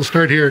them all. We'll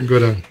start here and go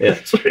down. Yeah.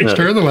 Start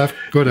on the left,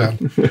 go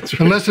down.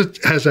 Unless it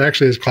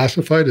is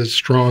classified as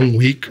strong,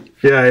 weak,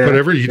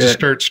 whatever. You just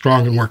start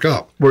strong and work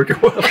up. Of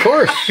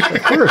course.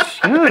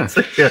 Yeah.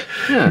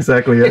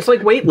 Exactly. Yeah. It's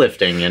like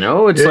weightlifting,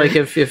 It's like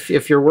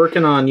if you're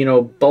working on,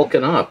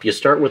 bulking up, you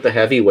start with the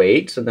heavy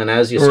weights, and then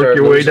as you start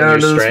your way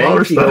down your to strength, the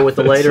smaller you go with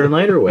the lighter and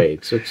lighter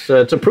weights. It's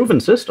a proven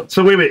system.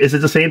 So wait, is it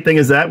the same thing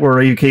as that,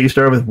 where you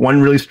start with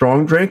one really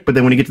strong drink, but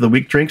then when you get to the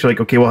weak drinks, you're like,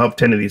 okay, we'll have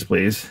 10 of these,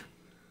 please.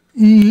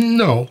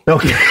 No.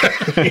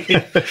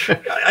 Okay.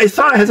 I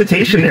saw a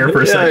hesitation there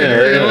for a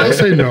second. I'll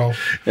say no.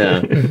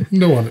 Yeah.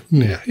 No one.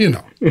 Yeah.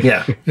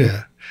 Yeah.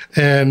 Yeah.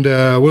 And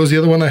what was the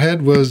other one I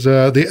had was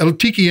the El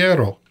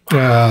Tiquiero.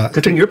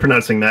 Good thing you're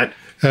pronouncing that.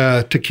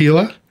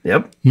 Tequila.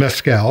 Yep.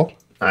 Mezcal.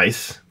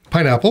 Nice.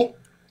 Pineapple.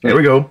 There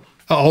we go.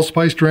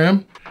 Allspice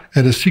ram.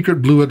 And a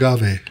secret blue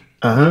agave.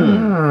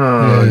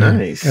 Oh,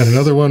 nice. And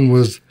another one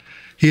was,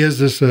 he has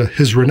this,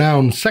 his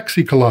renowned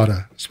sexy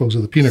colada,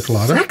 supposedly the pina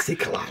colada. Sexy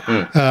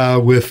colada.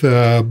 With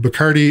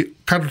Bacardi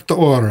Carta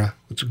Ora,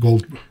 it's a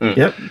gold.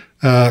 Yep.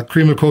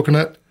 Cream of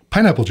coconut,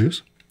 pineapple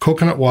juice,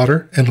 coconut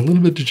water, and a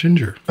little bit of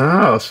ginger.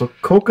 Oh, so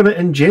coconut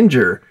and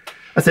ginger.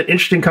 That's an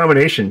interesting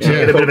combination. So you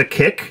get a bit of a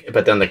kick.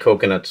 But then the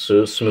coconut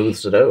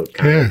smooths it out.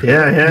 Yeah.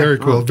 Very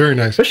cool. Very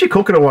nice. Especially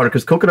coconut water,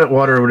 because coconut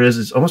water, what it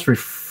is almost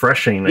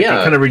refreshing. Like it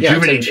kind of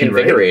rejuvenates you, right?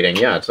 Invigorating,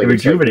 yeah. It's like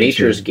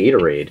nature's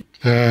Gatorade.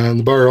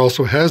 And the bar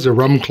also has a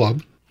rum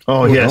club.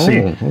 Oh, yeah.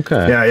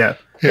 Okay. Yeah.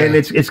 And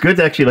it's good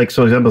to actually, like,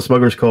 so example,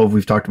 Smuggler's Cove,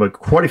 we've talked about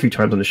quite a few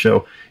times on the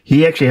show.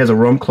 He actually has a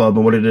rum club,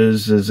 and what it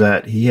is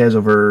that he has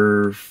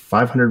over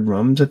 500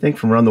 rums, I think,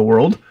 from around the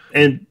world.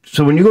 And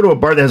so when you go to a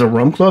bar that has a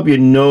rum club, you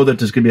know that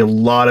there's going to be a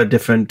lot of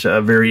different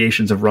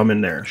variations of rum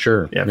in there.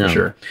 Sure. Yeah, for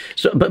sure.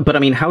 So, but I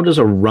mean, how does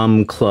a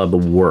rum club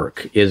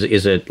work?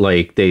 Is it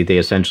like they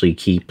essentially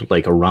keep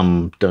like a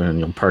rum,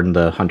 pardon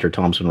the Hunter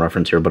Thompson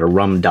reference here, but a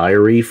rum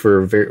diary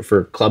for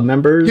club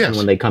members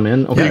when they come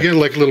in? Okay. You get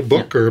like a little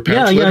book or a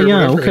pamphlet or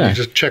whatever, and you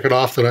just check it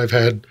off that I've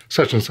had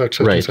such and such,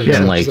 and such. Yeah.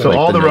 Like, so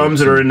all the rums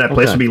that are in that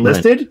place will be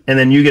listed, and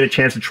then you get a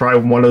chance to try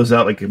one of those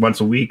out like once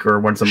a week or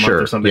once a month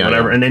or something,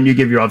 whatever. And then you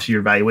give obviously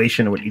your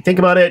evaluation of what you think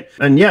about it.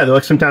 And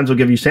sometimes they'll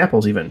give you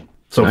samples even.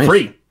 So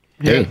free.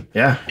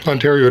 Yeah.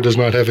 Ontario does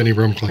not have any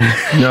rum clubs.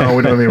 No,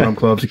 we don't have any rum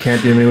clubs. You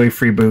can't do any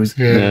free booze.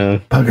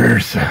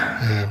 Buggers.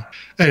 Yeah.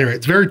 Anyway,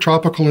 it's very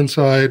tropical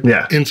inside.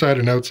 Yeah. Inside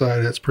and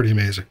outside. It's pretty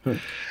amazing. And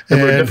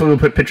we're definitely going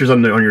to put pictures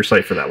on your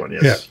site for that one,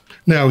 yes. Yeah.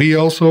 Now, he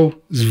also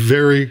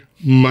very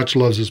much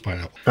loves his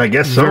pineapple. I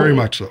guess so. Very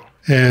much so.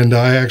 And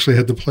I actually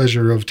had the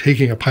pleasure of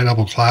taking a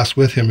pineapple class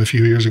with him a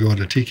few years ago at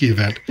a tiki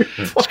event.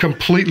 It's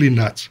completely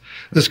nuts.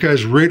 This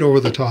guy's right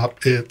over the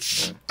top.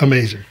 It's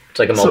amazing. It's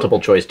like a multiple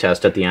choice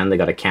test at the end. They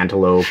got a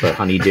cantaloupe, a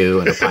honeydew,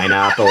 and a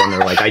pineapple, and they're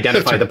like,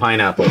 identify the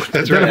pineapple.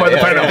 That's right. Identify the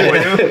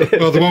pineapple.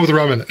 Well, the one with the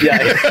rum in it. Yeah.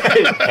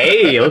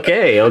 Hey,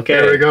 okay.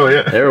 There we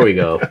go, There we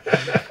go.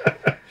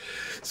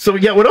 So,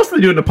 what else do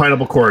they do in the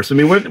pineapple course? I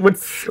mean,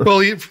 what's...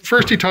 Well,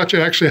 first he taught you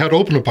actually how to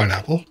open a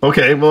pineapple.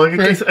 Okay, well,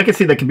 I can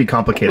see that can be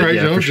complicated,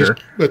 for sure.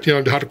 But,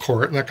 how to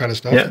core it and that kind of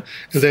stuff. Yeah.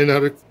 And then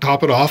how to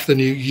top it off. Then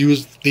you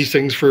use these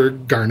things for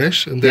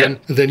garnish. And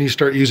then you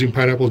start using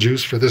pineapple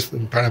juice for this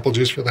and pineapple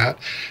juice for that.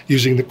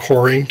 Using the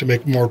coring to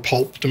make more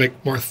pulp, to make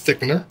more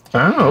thickener.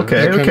 Oh,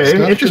 okay.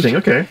 Interesting,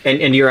 okay.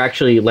 And you're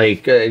actually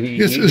like,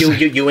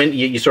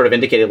 you sort of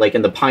indicated like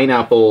in the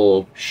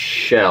pineapple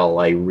shell,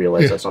 I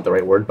realize that's not the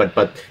right word,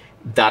 but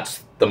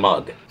that's the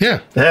mug.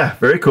 Yeah. Yeah,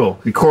 very cool.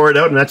 You core it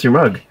out and that's your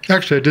mug.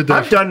 Actually, I did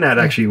that. I've done that,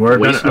 actually. Where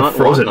I've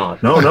frozen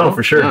it. No,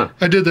 for sure. Yeah.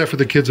 I did that for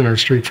the kids in our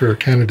street fair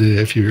Canada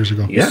Day a few years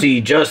ago. You see,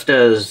 just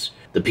as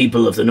the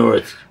people of the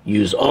North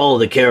use all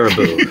the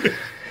caribou,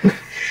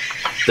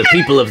 the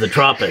people of the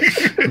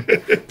tropics,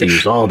 they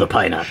use all the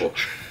pineapple.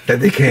 That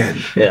they can.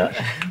 Yeah.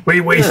 We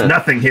waste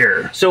nothing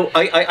here. So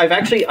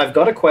I've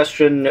got a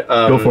question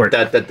Go for it.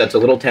 that's a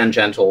little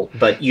tangential,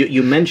 but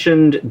you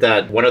mentioned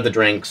that one of the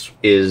drinks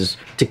is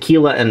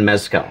tequila and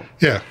mezcal.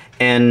 Yeah.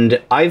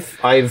 And I've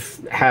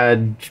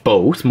had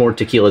both, more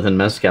tequila than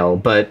mezcal,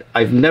 but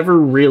I've never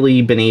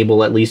really been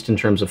able, at least in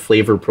terms of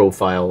flavor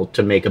profile,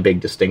 to make a big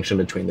distinction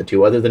between the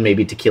two, other than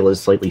maybe tequila is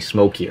slightly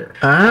smokier.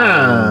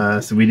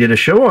 So we did a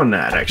show on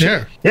that,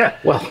 actually. Yeah.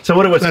 Well, so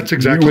what it was? That's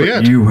exactly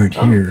it. You weren't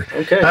here.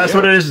 Okay. So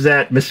what it is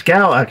that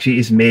mezcal actually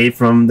is made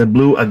from the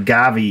blue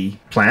agave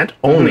plant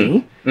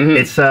only.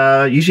 It's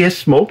usually has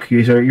smoke.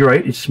 You're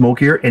right. It's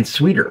smokier and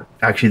sweeter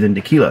actually than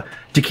tequila.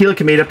 Tequila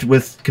can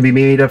be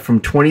made up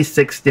from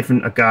 26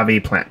 different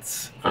agave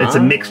plants. It's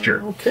a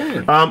mixture.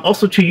 Okay.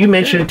 Also, you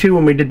mentioned too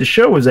when we did the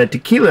show was that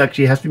tequila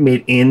actually has to be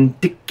made in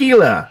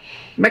Tequila,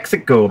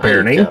 Mexico,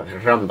 apparently.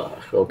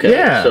 Okay.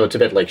 Yeah. So it's a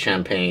bit like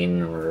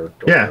champagne or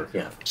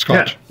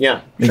Scotch. Yeah.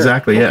 Sure.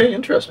 Exactly. Yeah. Okay.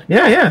 Interesting.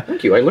 Yeah.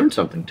 Thank you. I learned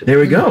something today.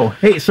 There we go.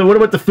 Hey, so what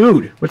about the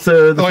food? What's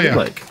the food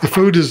like? The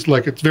food is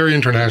like, it's very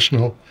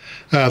international.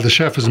 The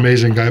chef is an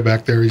amazing guy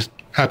back there. He's a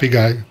happy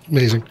guy,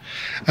 amazing.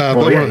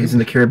 He's in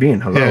the Caribbean.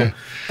 Hello.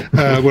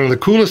 Yeah. One of the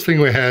coolest thing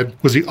we had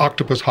was the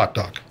octopus hot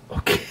dog.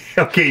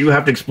 Okay, you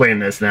have to explain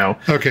this now.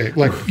 Okay,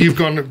 like you've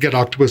gone to get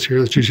octopus here.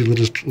 That's usually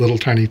little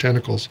tiny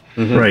tentacles.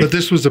 Right. But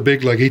this was a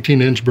big, like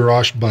 18-inch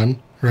brioche bun,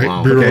 right?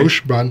 Wow.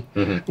 Brioche bun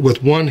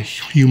with one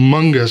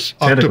humongous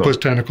octopus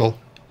tentacle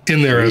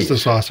in there as the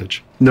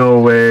sausage. No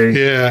way.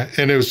 Yeah,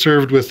 and it was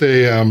served with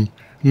a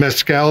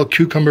mezcal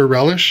cucumber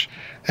relish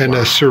and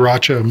a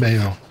sriracha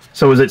mayo.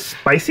 So is it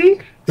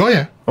spicy? Oh,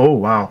 yeah. Oh,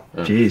 wow.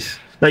 Jeez.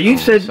 Now, you've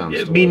said,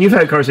 you've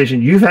had a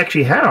conversation. You've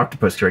actually had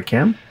octopus, right,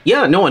 Cam?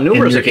 Yeah, no, on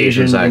numerous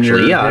occasions,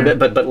 actually. Yeah,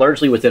 but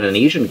largely within an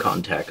Asian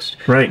context.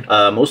 Right.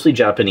 Mostly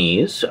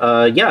Japanese.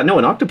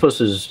 An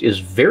octopus is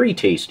very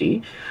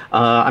tasty.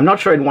 I'm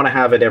not sure I'd want to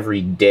have it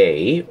every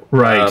day.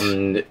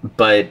 Right.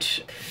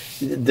 But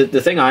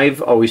the thing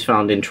I've always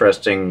found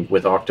interesting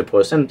with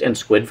octopus, and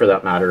squid for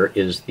that matter,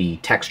 is the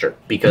texture.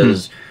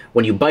 Because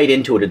when you bite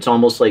into it, it's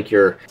almost like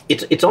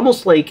it's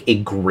almost like a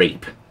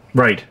grape.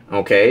 Right.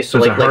 Okay. So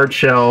it's a hard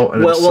shell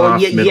and a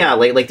soft middle. Yeah.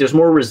 Like there's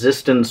more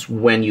resistance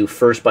when you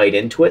first bite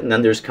into it, and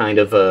then there's kind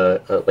of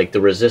like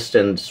the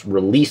resistance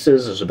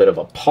releases. There's a bit of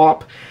a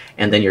pop,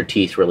 and then your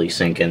teeth really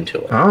sink into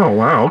it. Oh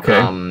wow.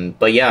 Okay.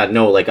 But yeah,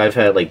 no. Like I've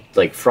had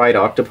like fried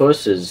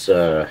octopus is.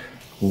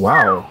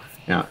 Wow.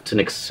 Yeah, it's an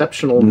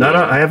exceptional. No,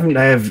 I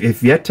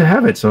have yet to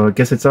have it, so I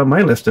guess it's on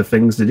my list of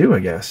things to do. I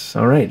guess.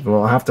 All right.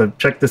 Well, I'll have to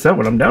check this out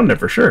when I'm down there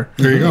for sure.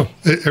 There you go.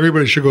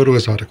 Everybody should go to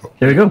Asatico.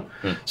 There you go.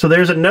 So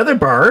there's another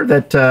bar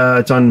that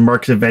it's on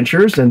Mark's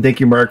Adventures, and thank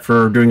you, Mark,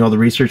 for doing all the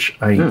research.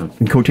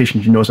 In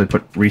quotations, you notice I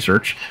put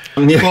research.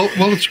 Well,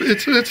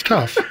 it's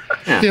tough.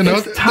 Yeah. You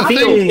know,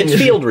 it's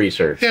field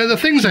research. Yeah, the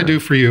things I do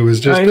for you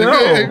is just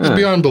it's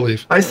beyond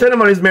belief. I sent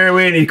him on his merry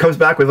way, and he comes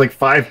back with like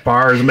 5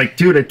 bars. I'm like,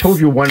 dude, I told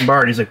you 1 bar,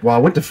 and he's like, well, I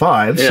went to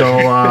 5. Yeah.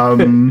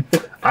 So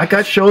I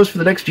got shows for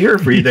the next year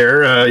for you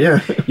there.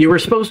 Yeah. You were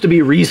supposed to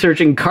be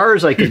researching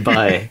cars I could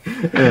buy.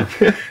 Yeah.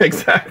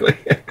 Exactly.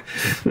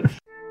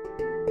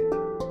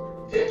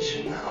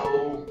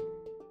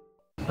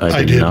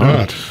 I did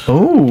not.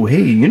 Oh,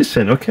 hey,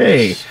 Unison.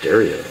 Okay.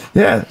 Stereo.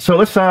 Yeah. So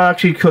let's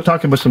actually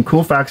talk about some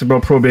cool facts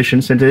about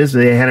Prohibition, since it is the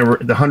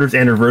 100th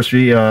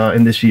anniversary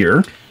in this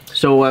year.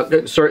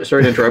 So, sorry to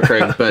interrupt,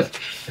 Craig, but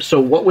so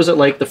what was it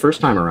like the first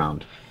time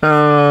around?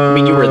 I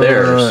mean, you were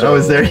there. So. I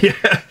was there,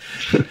 yeah.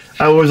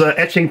 I was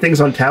etching things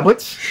on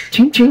tablets.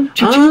 Ching, ching,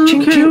 ching, ching,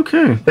 ching, ching.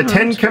 Okay. The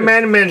Ten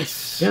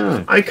Commandments.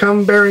 Yeah. I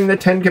come bearing the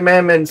 10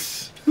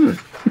 Commandments.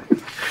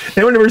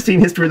 Anyone ever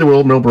seen History of the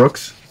World, Mel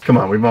Brooks? Come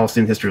on, we've all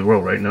seen History of the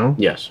World, right? No?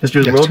 Yes.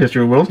 History of the World,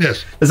 History of the World?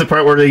 Yes. There's the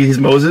part where he's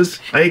Moses.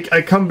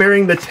 I come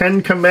bearing the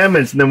 10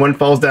 Commandments, and then one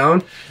falls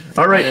down.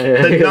 All right,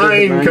 the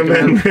 9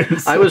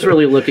 Commandments. I was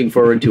really looking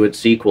forward to its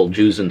sequel,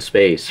 Jews in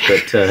Space,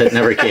 but it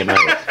never came out.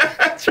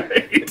 That's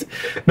right.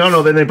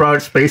 No, then they brought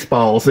out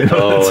Spaceballs. You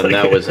know, oh, and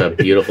that was a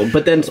beautiful...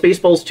 But then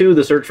Spaceballs 2,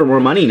 The Search for More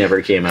Money,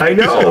 never came out. I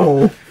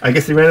know. So I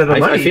guess they ran out of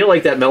money. I feel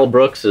like that Mel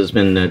Brooks has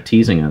been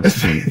teasing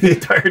us. The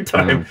entire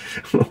time.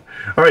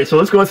 All right, so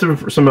let's go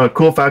into some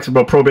cool facts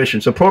about Prohibition.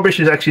 So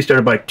Prohibition is actually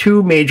started by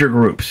 2 major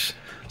groups.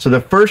 So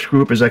the first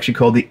group is actually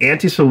called the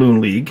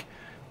Anti-Saloon League,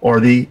 or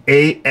the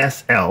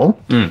ASL.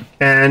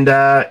 And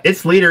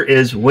its leader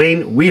is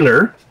Wayne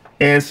Wheeler.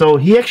 And so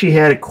he actually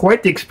had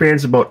quite the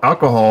experience about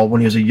alcohol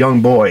when he was a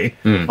young boy.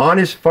 On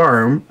his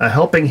farm, a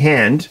helping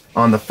hand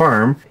on the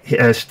farm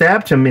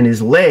stabbed him in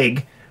his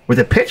leg with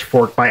a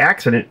pitchfork by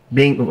accident,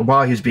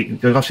 while he was being...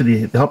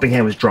 Actually, the helping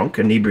hand was drunk,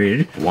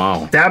 inebriated.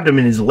 Wow. Stabbed him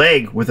in his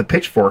leg with a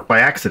pitchfork by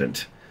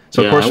accident.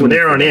 So, of course, from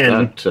there on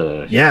in...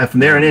 from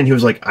there on in, he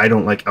was like, I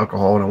don't like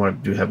alcohol and I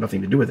want to have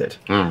nothing to do with it.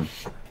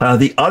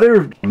 The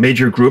other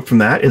major group from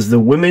that is the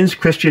Women's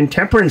Christian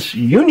Temperance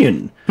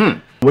Union,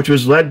 which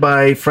was led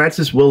by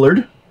Frances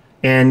Willard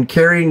and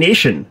Carrie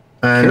Nation.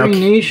 Carrie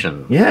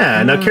Nation.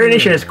 Yeah. Now, Carrie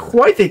Nation has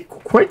quite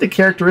the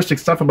characteristic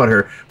stuff about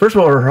her. First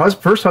of all, her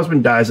first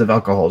husband dies of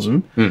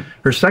alcoholism.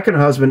 Her second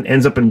husband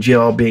ends up in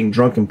jail being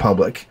drunk in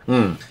public.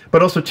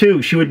 But also,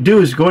 too, she would do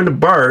is go into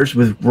bars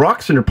with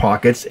rocks in her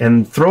pockets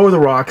and throw the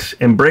rocks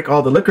and break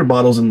all the liquor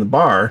bottles in the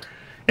bar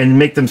and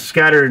make them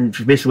scatter and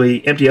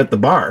basically empty out the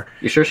bar.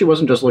 You sure she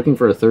wasn't just looking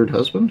for a third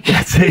husband?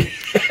 That's it.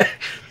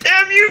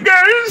 Damn you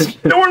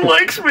guys! No one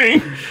likes me.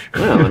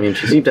 Well, I mean,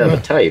 she seemed to have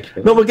a type.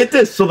 No, but get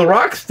this. So the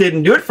rocks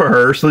didn't do it for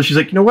her. So she's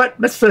like, you know what?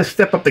 Let's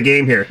step up the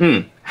game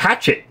here.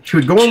 Hatchet. She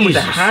would go in with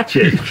a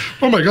hatchet.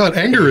 Oh my God,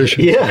 anger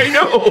issues. Yeah, I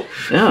know.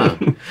 Yeah.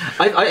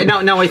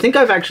 Now I think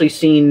I've actually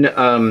seen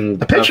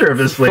a picture of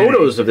this lady.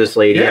 Photos of this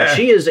lady. Yeah. And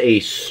she is a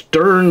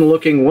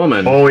stern-looking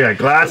woman. Oh yeah,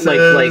 glasses.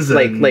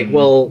 Like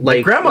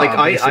grandma.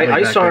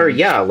 I saw her.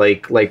 Yeah,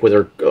 like with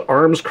her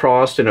arms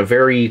crossed in a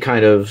very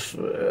kind of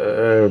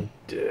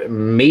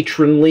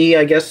matronly,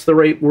 I guess the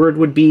right word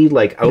would be,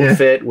 like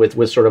outfit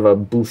with sort of a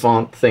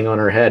bouffant thing on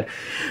her head.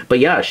 But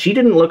yeah, she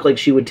didn't look like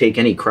she would take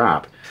any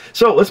crap.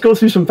 So let's go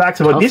through some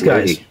facts about these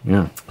guys.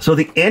 Yeah. So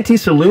the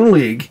Anti-Saloon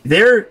League,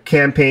 their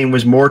campaign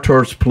was more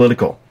towards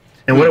political.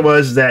 And what it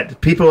was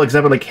that people,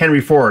 example, like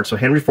Henry Ford. So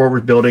Henry Ford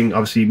was building,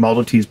 obviously,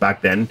 Model Ts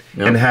back then,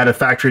 and had a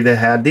factory that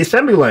had the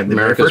assembly line, the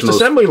very first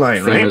assembly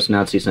line, right? Famous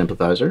Nazi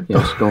sympathizer.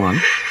 Yes, go on.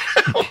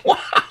 Wow.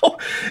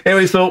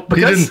 Anyway, so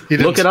because he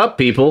didn't look it up,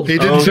 people. He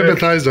didn't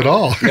sympathize at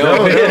all.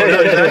 No,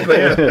 exactly.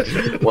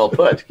 Yeah. Well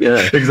put.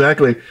 Yeah.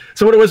 Exactly.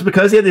 So what it was,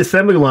 because he had the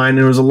assembly line,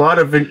 there was a lot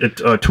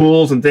of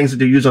tools and things that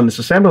they use on this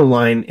assembly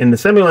line, and the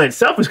assembly line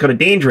itself was kind of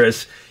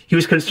dangerous. He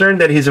was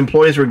concerned that his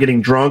employees were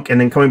getting drunk and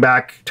then coming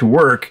back to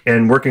work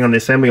and working on the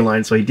assembly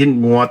line, so he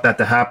didn't want that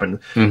to happen.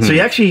 So he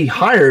actually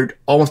hired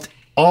almost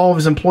all of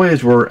his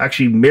employees were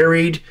actually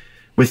married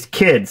with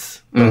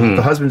kids,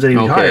 the husbands that he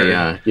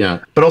hired. Yeah.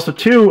 But also,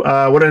 too,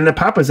 what ended up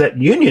happening is that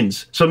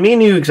unions. So me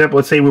and you, example,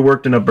 let's say we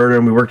worked in Alberta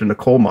and we worked in a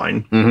coal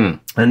mine, and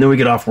then we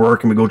get off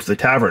work and we go to the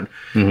tavern,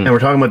 and we're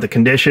talking about the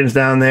conditions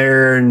down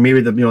there, and maybe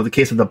the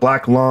case of the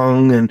black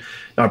lung, and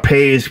our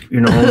pay is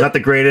not the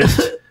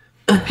greatest.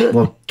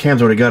 Well,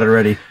 Cam's already got it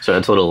already. So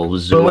that's a little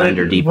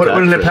Zoolander deep cut. What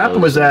ended up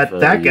happening was that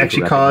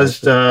actually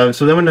caused... so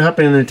then what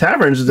happened in the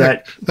taverns is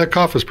that... That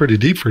cough is pretty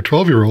deep for a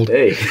 12-year-old.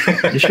 Hey.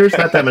 You sure it's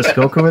not that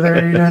Muskoka over there?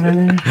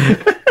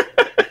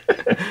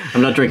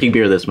 I'm not drinking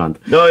beer this month.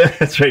 No, yeah,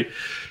 that's right.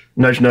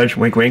 Nudge, nudge,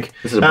 wink, wink.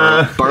 This is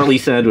a barley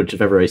sandwich, if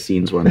ever I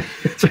seen one.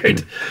 That's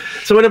right.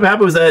 So what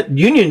happened was that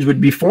unions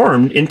would be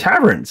formed in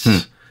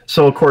taverns.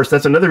 So, of course,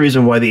 that's another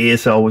reason why the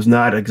ASL was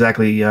not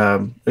exactly,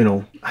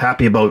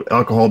 happy about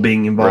alcohol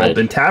being involved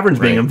and taverns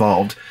being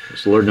involved.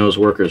 So Lord knows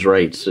workers'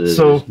 rights. Is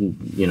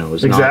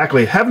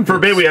exactly. Heaven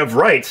forbid we have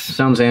rights.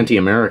 Sounds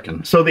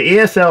anti-American. So the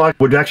ASL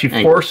would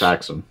actually force...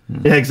 Anglo-Saxon.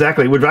 Yeah,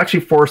 exactly. It would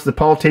actually force the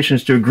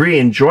politicians to agree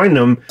and join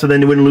them, so then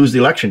they wouldn't lose the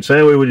election. So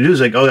anyway, what we would do is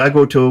like, I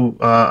go to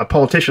a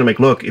politician, I'm like,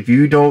 look, if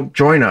you don't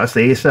join us, the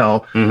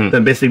ASL,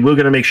 then basically we're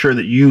going to make sure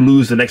that you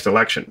lose the next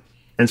election.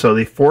 And so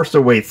they forced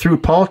their way through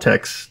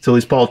politics to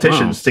these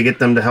politicians to get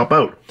them to help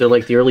out. They're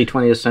like the early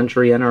 20th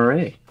century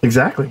NRA.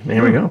 Exactly.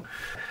 There we go.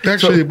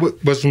 Actually,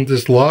 wasn't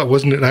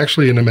it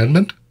actually an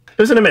amendment?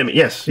 There's an amendment.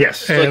 Yes,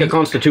 yes. It's like a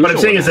constitutional. What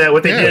I'm saying is that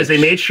what they did is they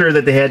made sure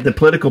that they had the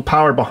political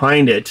power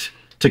behind it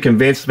to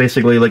convince,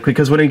 basically, like,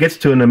 because when it gets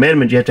to an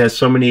amendment, you have to have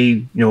so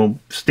many,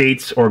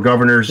 states or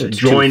governors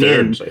join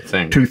in. 2/3, I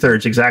think.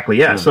 2/3, exactly.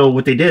 Yeah. So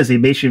what they did is they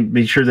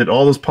made sure that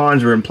all those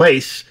pawns were in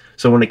place.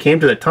 So when it came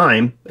to that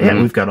time,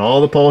 we've got all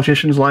the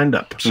politicians lined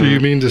up. So you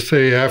mean to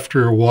say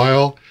after a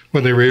while,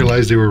 when they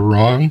realized they were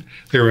wrong,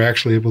 they were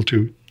actually able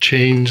to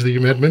change the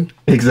amendment?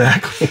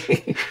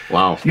 Exactly.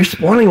 Wow. You're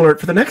spoiling alert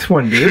for the next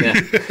one, dude.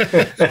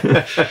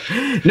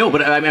 No,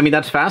 but I mean,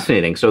 that's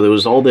fascinating. So there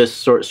was all this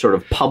sort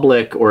of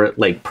public or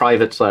like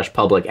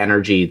private/public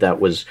energy that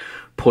was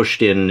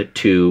pushed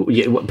into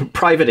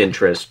private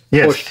interest,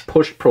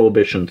 pushed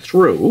prohibition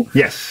through.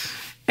 Yes.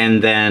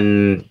 And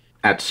then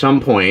at some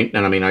point,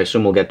 and I mean, I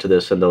assume we'll get to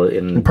this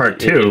in part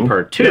two. In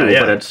part two,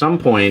 but at some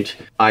point,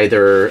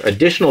 either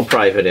additional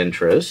private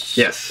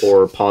interests,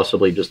 or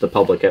possibly just the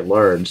public at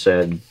large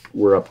said,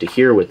 "We're up to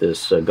here with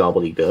this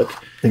gobbledygook."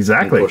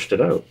 Exactly, and pushed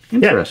it out.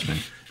 Interesting.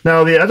 Yeah.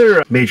 Now, the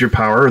other major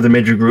power, or the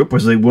major group,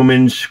 was the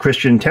Women's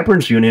Christian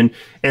Temperance Union,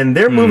 and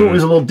their movement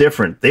was a little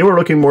different. They were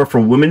looking more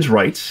for women's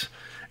rights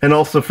and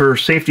also for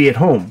safety at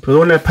home. But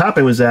what ended up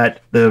happening was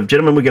that the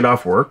gentlemen would get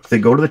off work, they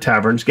go to the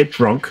taverns, get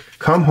drunk,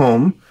 come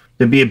home.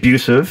 To be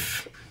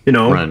abusive,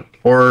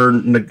 or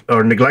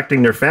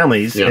neglecting their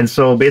families. And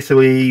so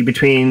basically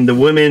between the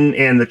women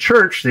and the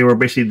church, they were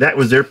basically, that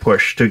was their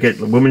push to get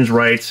women's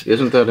rights.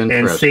 Isn't that interesting?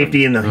 And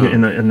safety in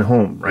the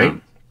home, right?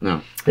 No.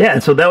 Yeah,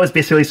 and so that was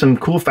basically some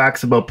cool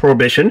facts about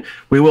Prohibition.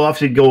 We will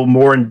obviously go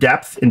more in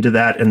depth into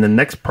that in the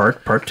next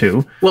part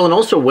 2. Well, and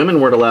also women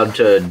weren't allowed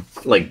to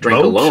drink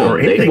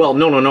alone.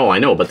 No, I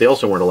know, but they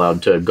also weren't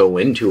allowed to go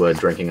into a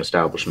drinking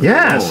establishment.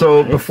 Yeah, alone,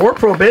 so before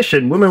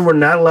Prohibition, women were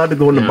not allowed to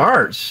go into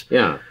bars.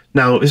 Yeah.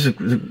 Now,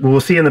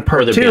 we'll see in the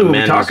part 2,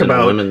 we talk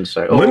about women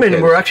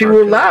were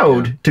actually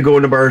allowed to go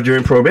into bars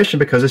during Prohibition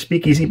because of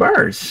speakeasy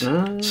bars.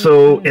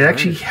 So it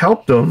actually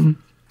helped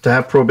them to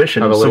have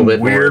Prohibition in some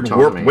weird,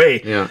 warped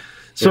way. Yeah.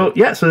 So,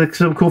 so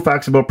some cool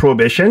facts about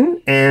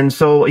Prohibition. And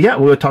so,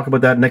 we'll talk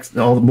about that next,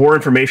 more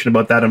information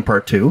about that in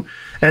part 2.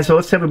 And so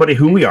let's tell everybody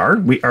who we are.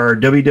 We are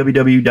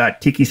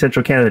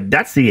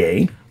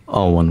www.tikicentralcanada.ca.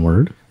 All one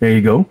word. There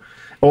you go.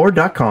 Or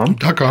 .com.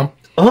 .com.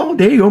 Oh,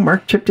 there you go.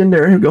 Mark chipped in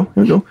there. Here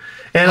we go.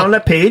 And on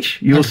that page,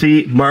 you will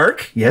see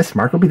Mark. Yes,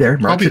 Mark will be there.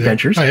 Mark's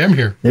Adventures. I am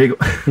here. There you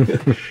go.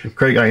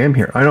 Craig, I am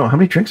here. I don't know. How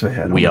many drinks have I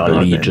had? We are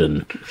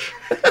Legion.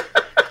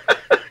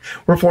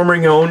 We're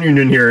forming our own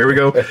union here. Here we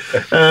go.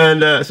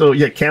 And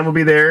Cam will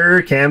be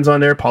there. Cam's on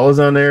there. Paula's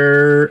on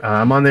there.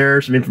 I'm on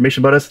there. Some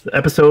information about us. The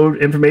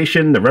episode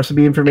information, the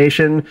recipe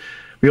information.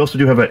 We also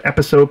do have an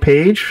episode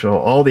page. So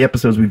all the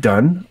episodes we've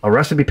done. A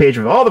recipe page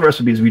of all the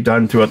recipes we've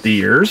done throughout the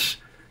years.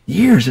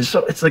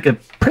 It's like a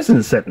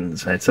prison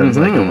sentence. It sounds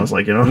like almost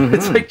like,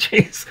 it's like,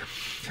 jeez.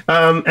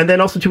 And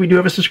then also, too, we do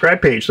have a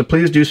subscribe page, so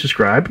please do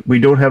subscribe. We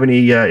don't have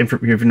any, if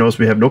you notice,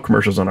 we have no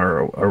commercials on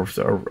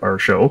our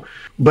show.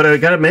 But I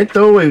got to admit,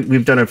 though,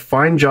 we've done a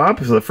fine job.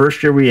 So the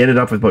first year, we ended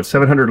up with about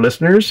 700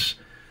 listeners,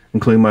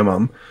 including my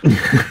mom.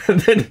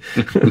 Then,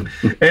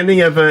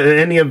 ending of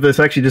this,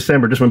 actually,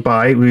 December just went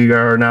by. We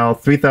are now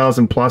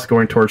 3,000 plus,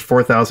 going towards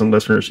 4,000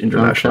 listeners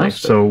internationally.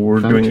 Fantastic. So we're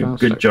doing a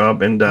good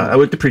job. And I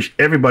would appreciate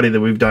everybody that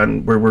we've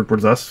worked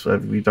with us.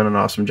 We've done an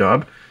awesome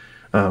job.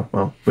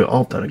 We've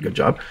all done a good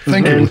job.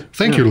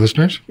 Thank you,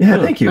 listeners. Yeah,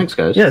 thank you. Thanks,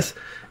 guys. Yes.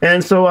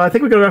 And so I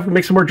think we're going to have to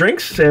make some more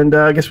drinks, and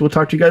I guess we'll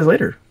talk to you guys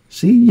later.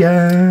 See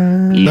ya.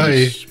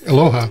 Bye.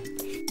 Aloha.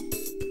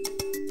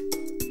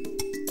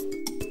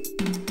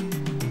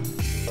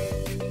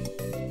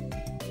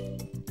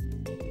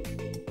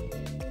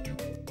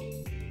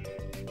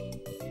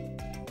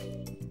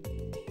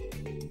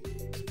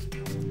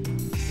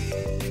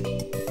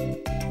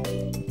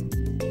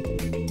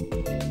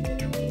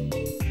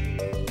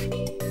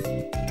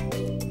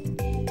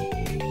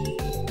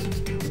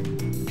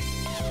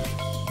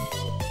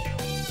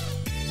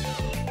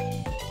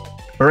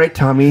 All right,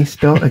 Tommy,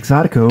 spell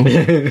exotico.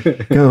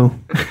 Go.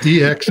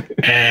 EX.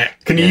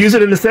 Can you use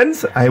it in a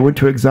sentence? I went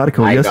to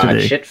Exotico yesterday. I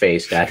got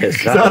shit-faced at his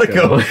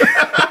Exotico.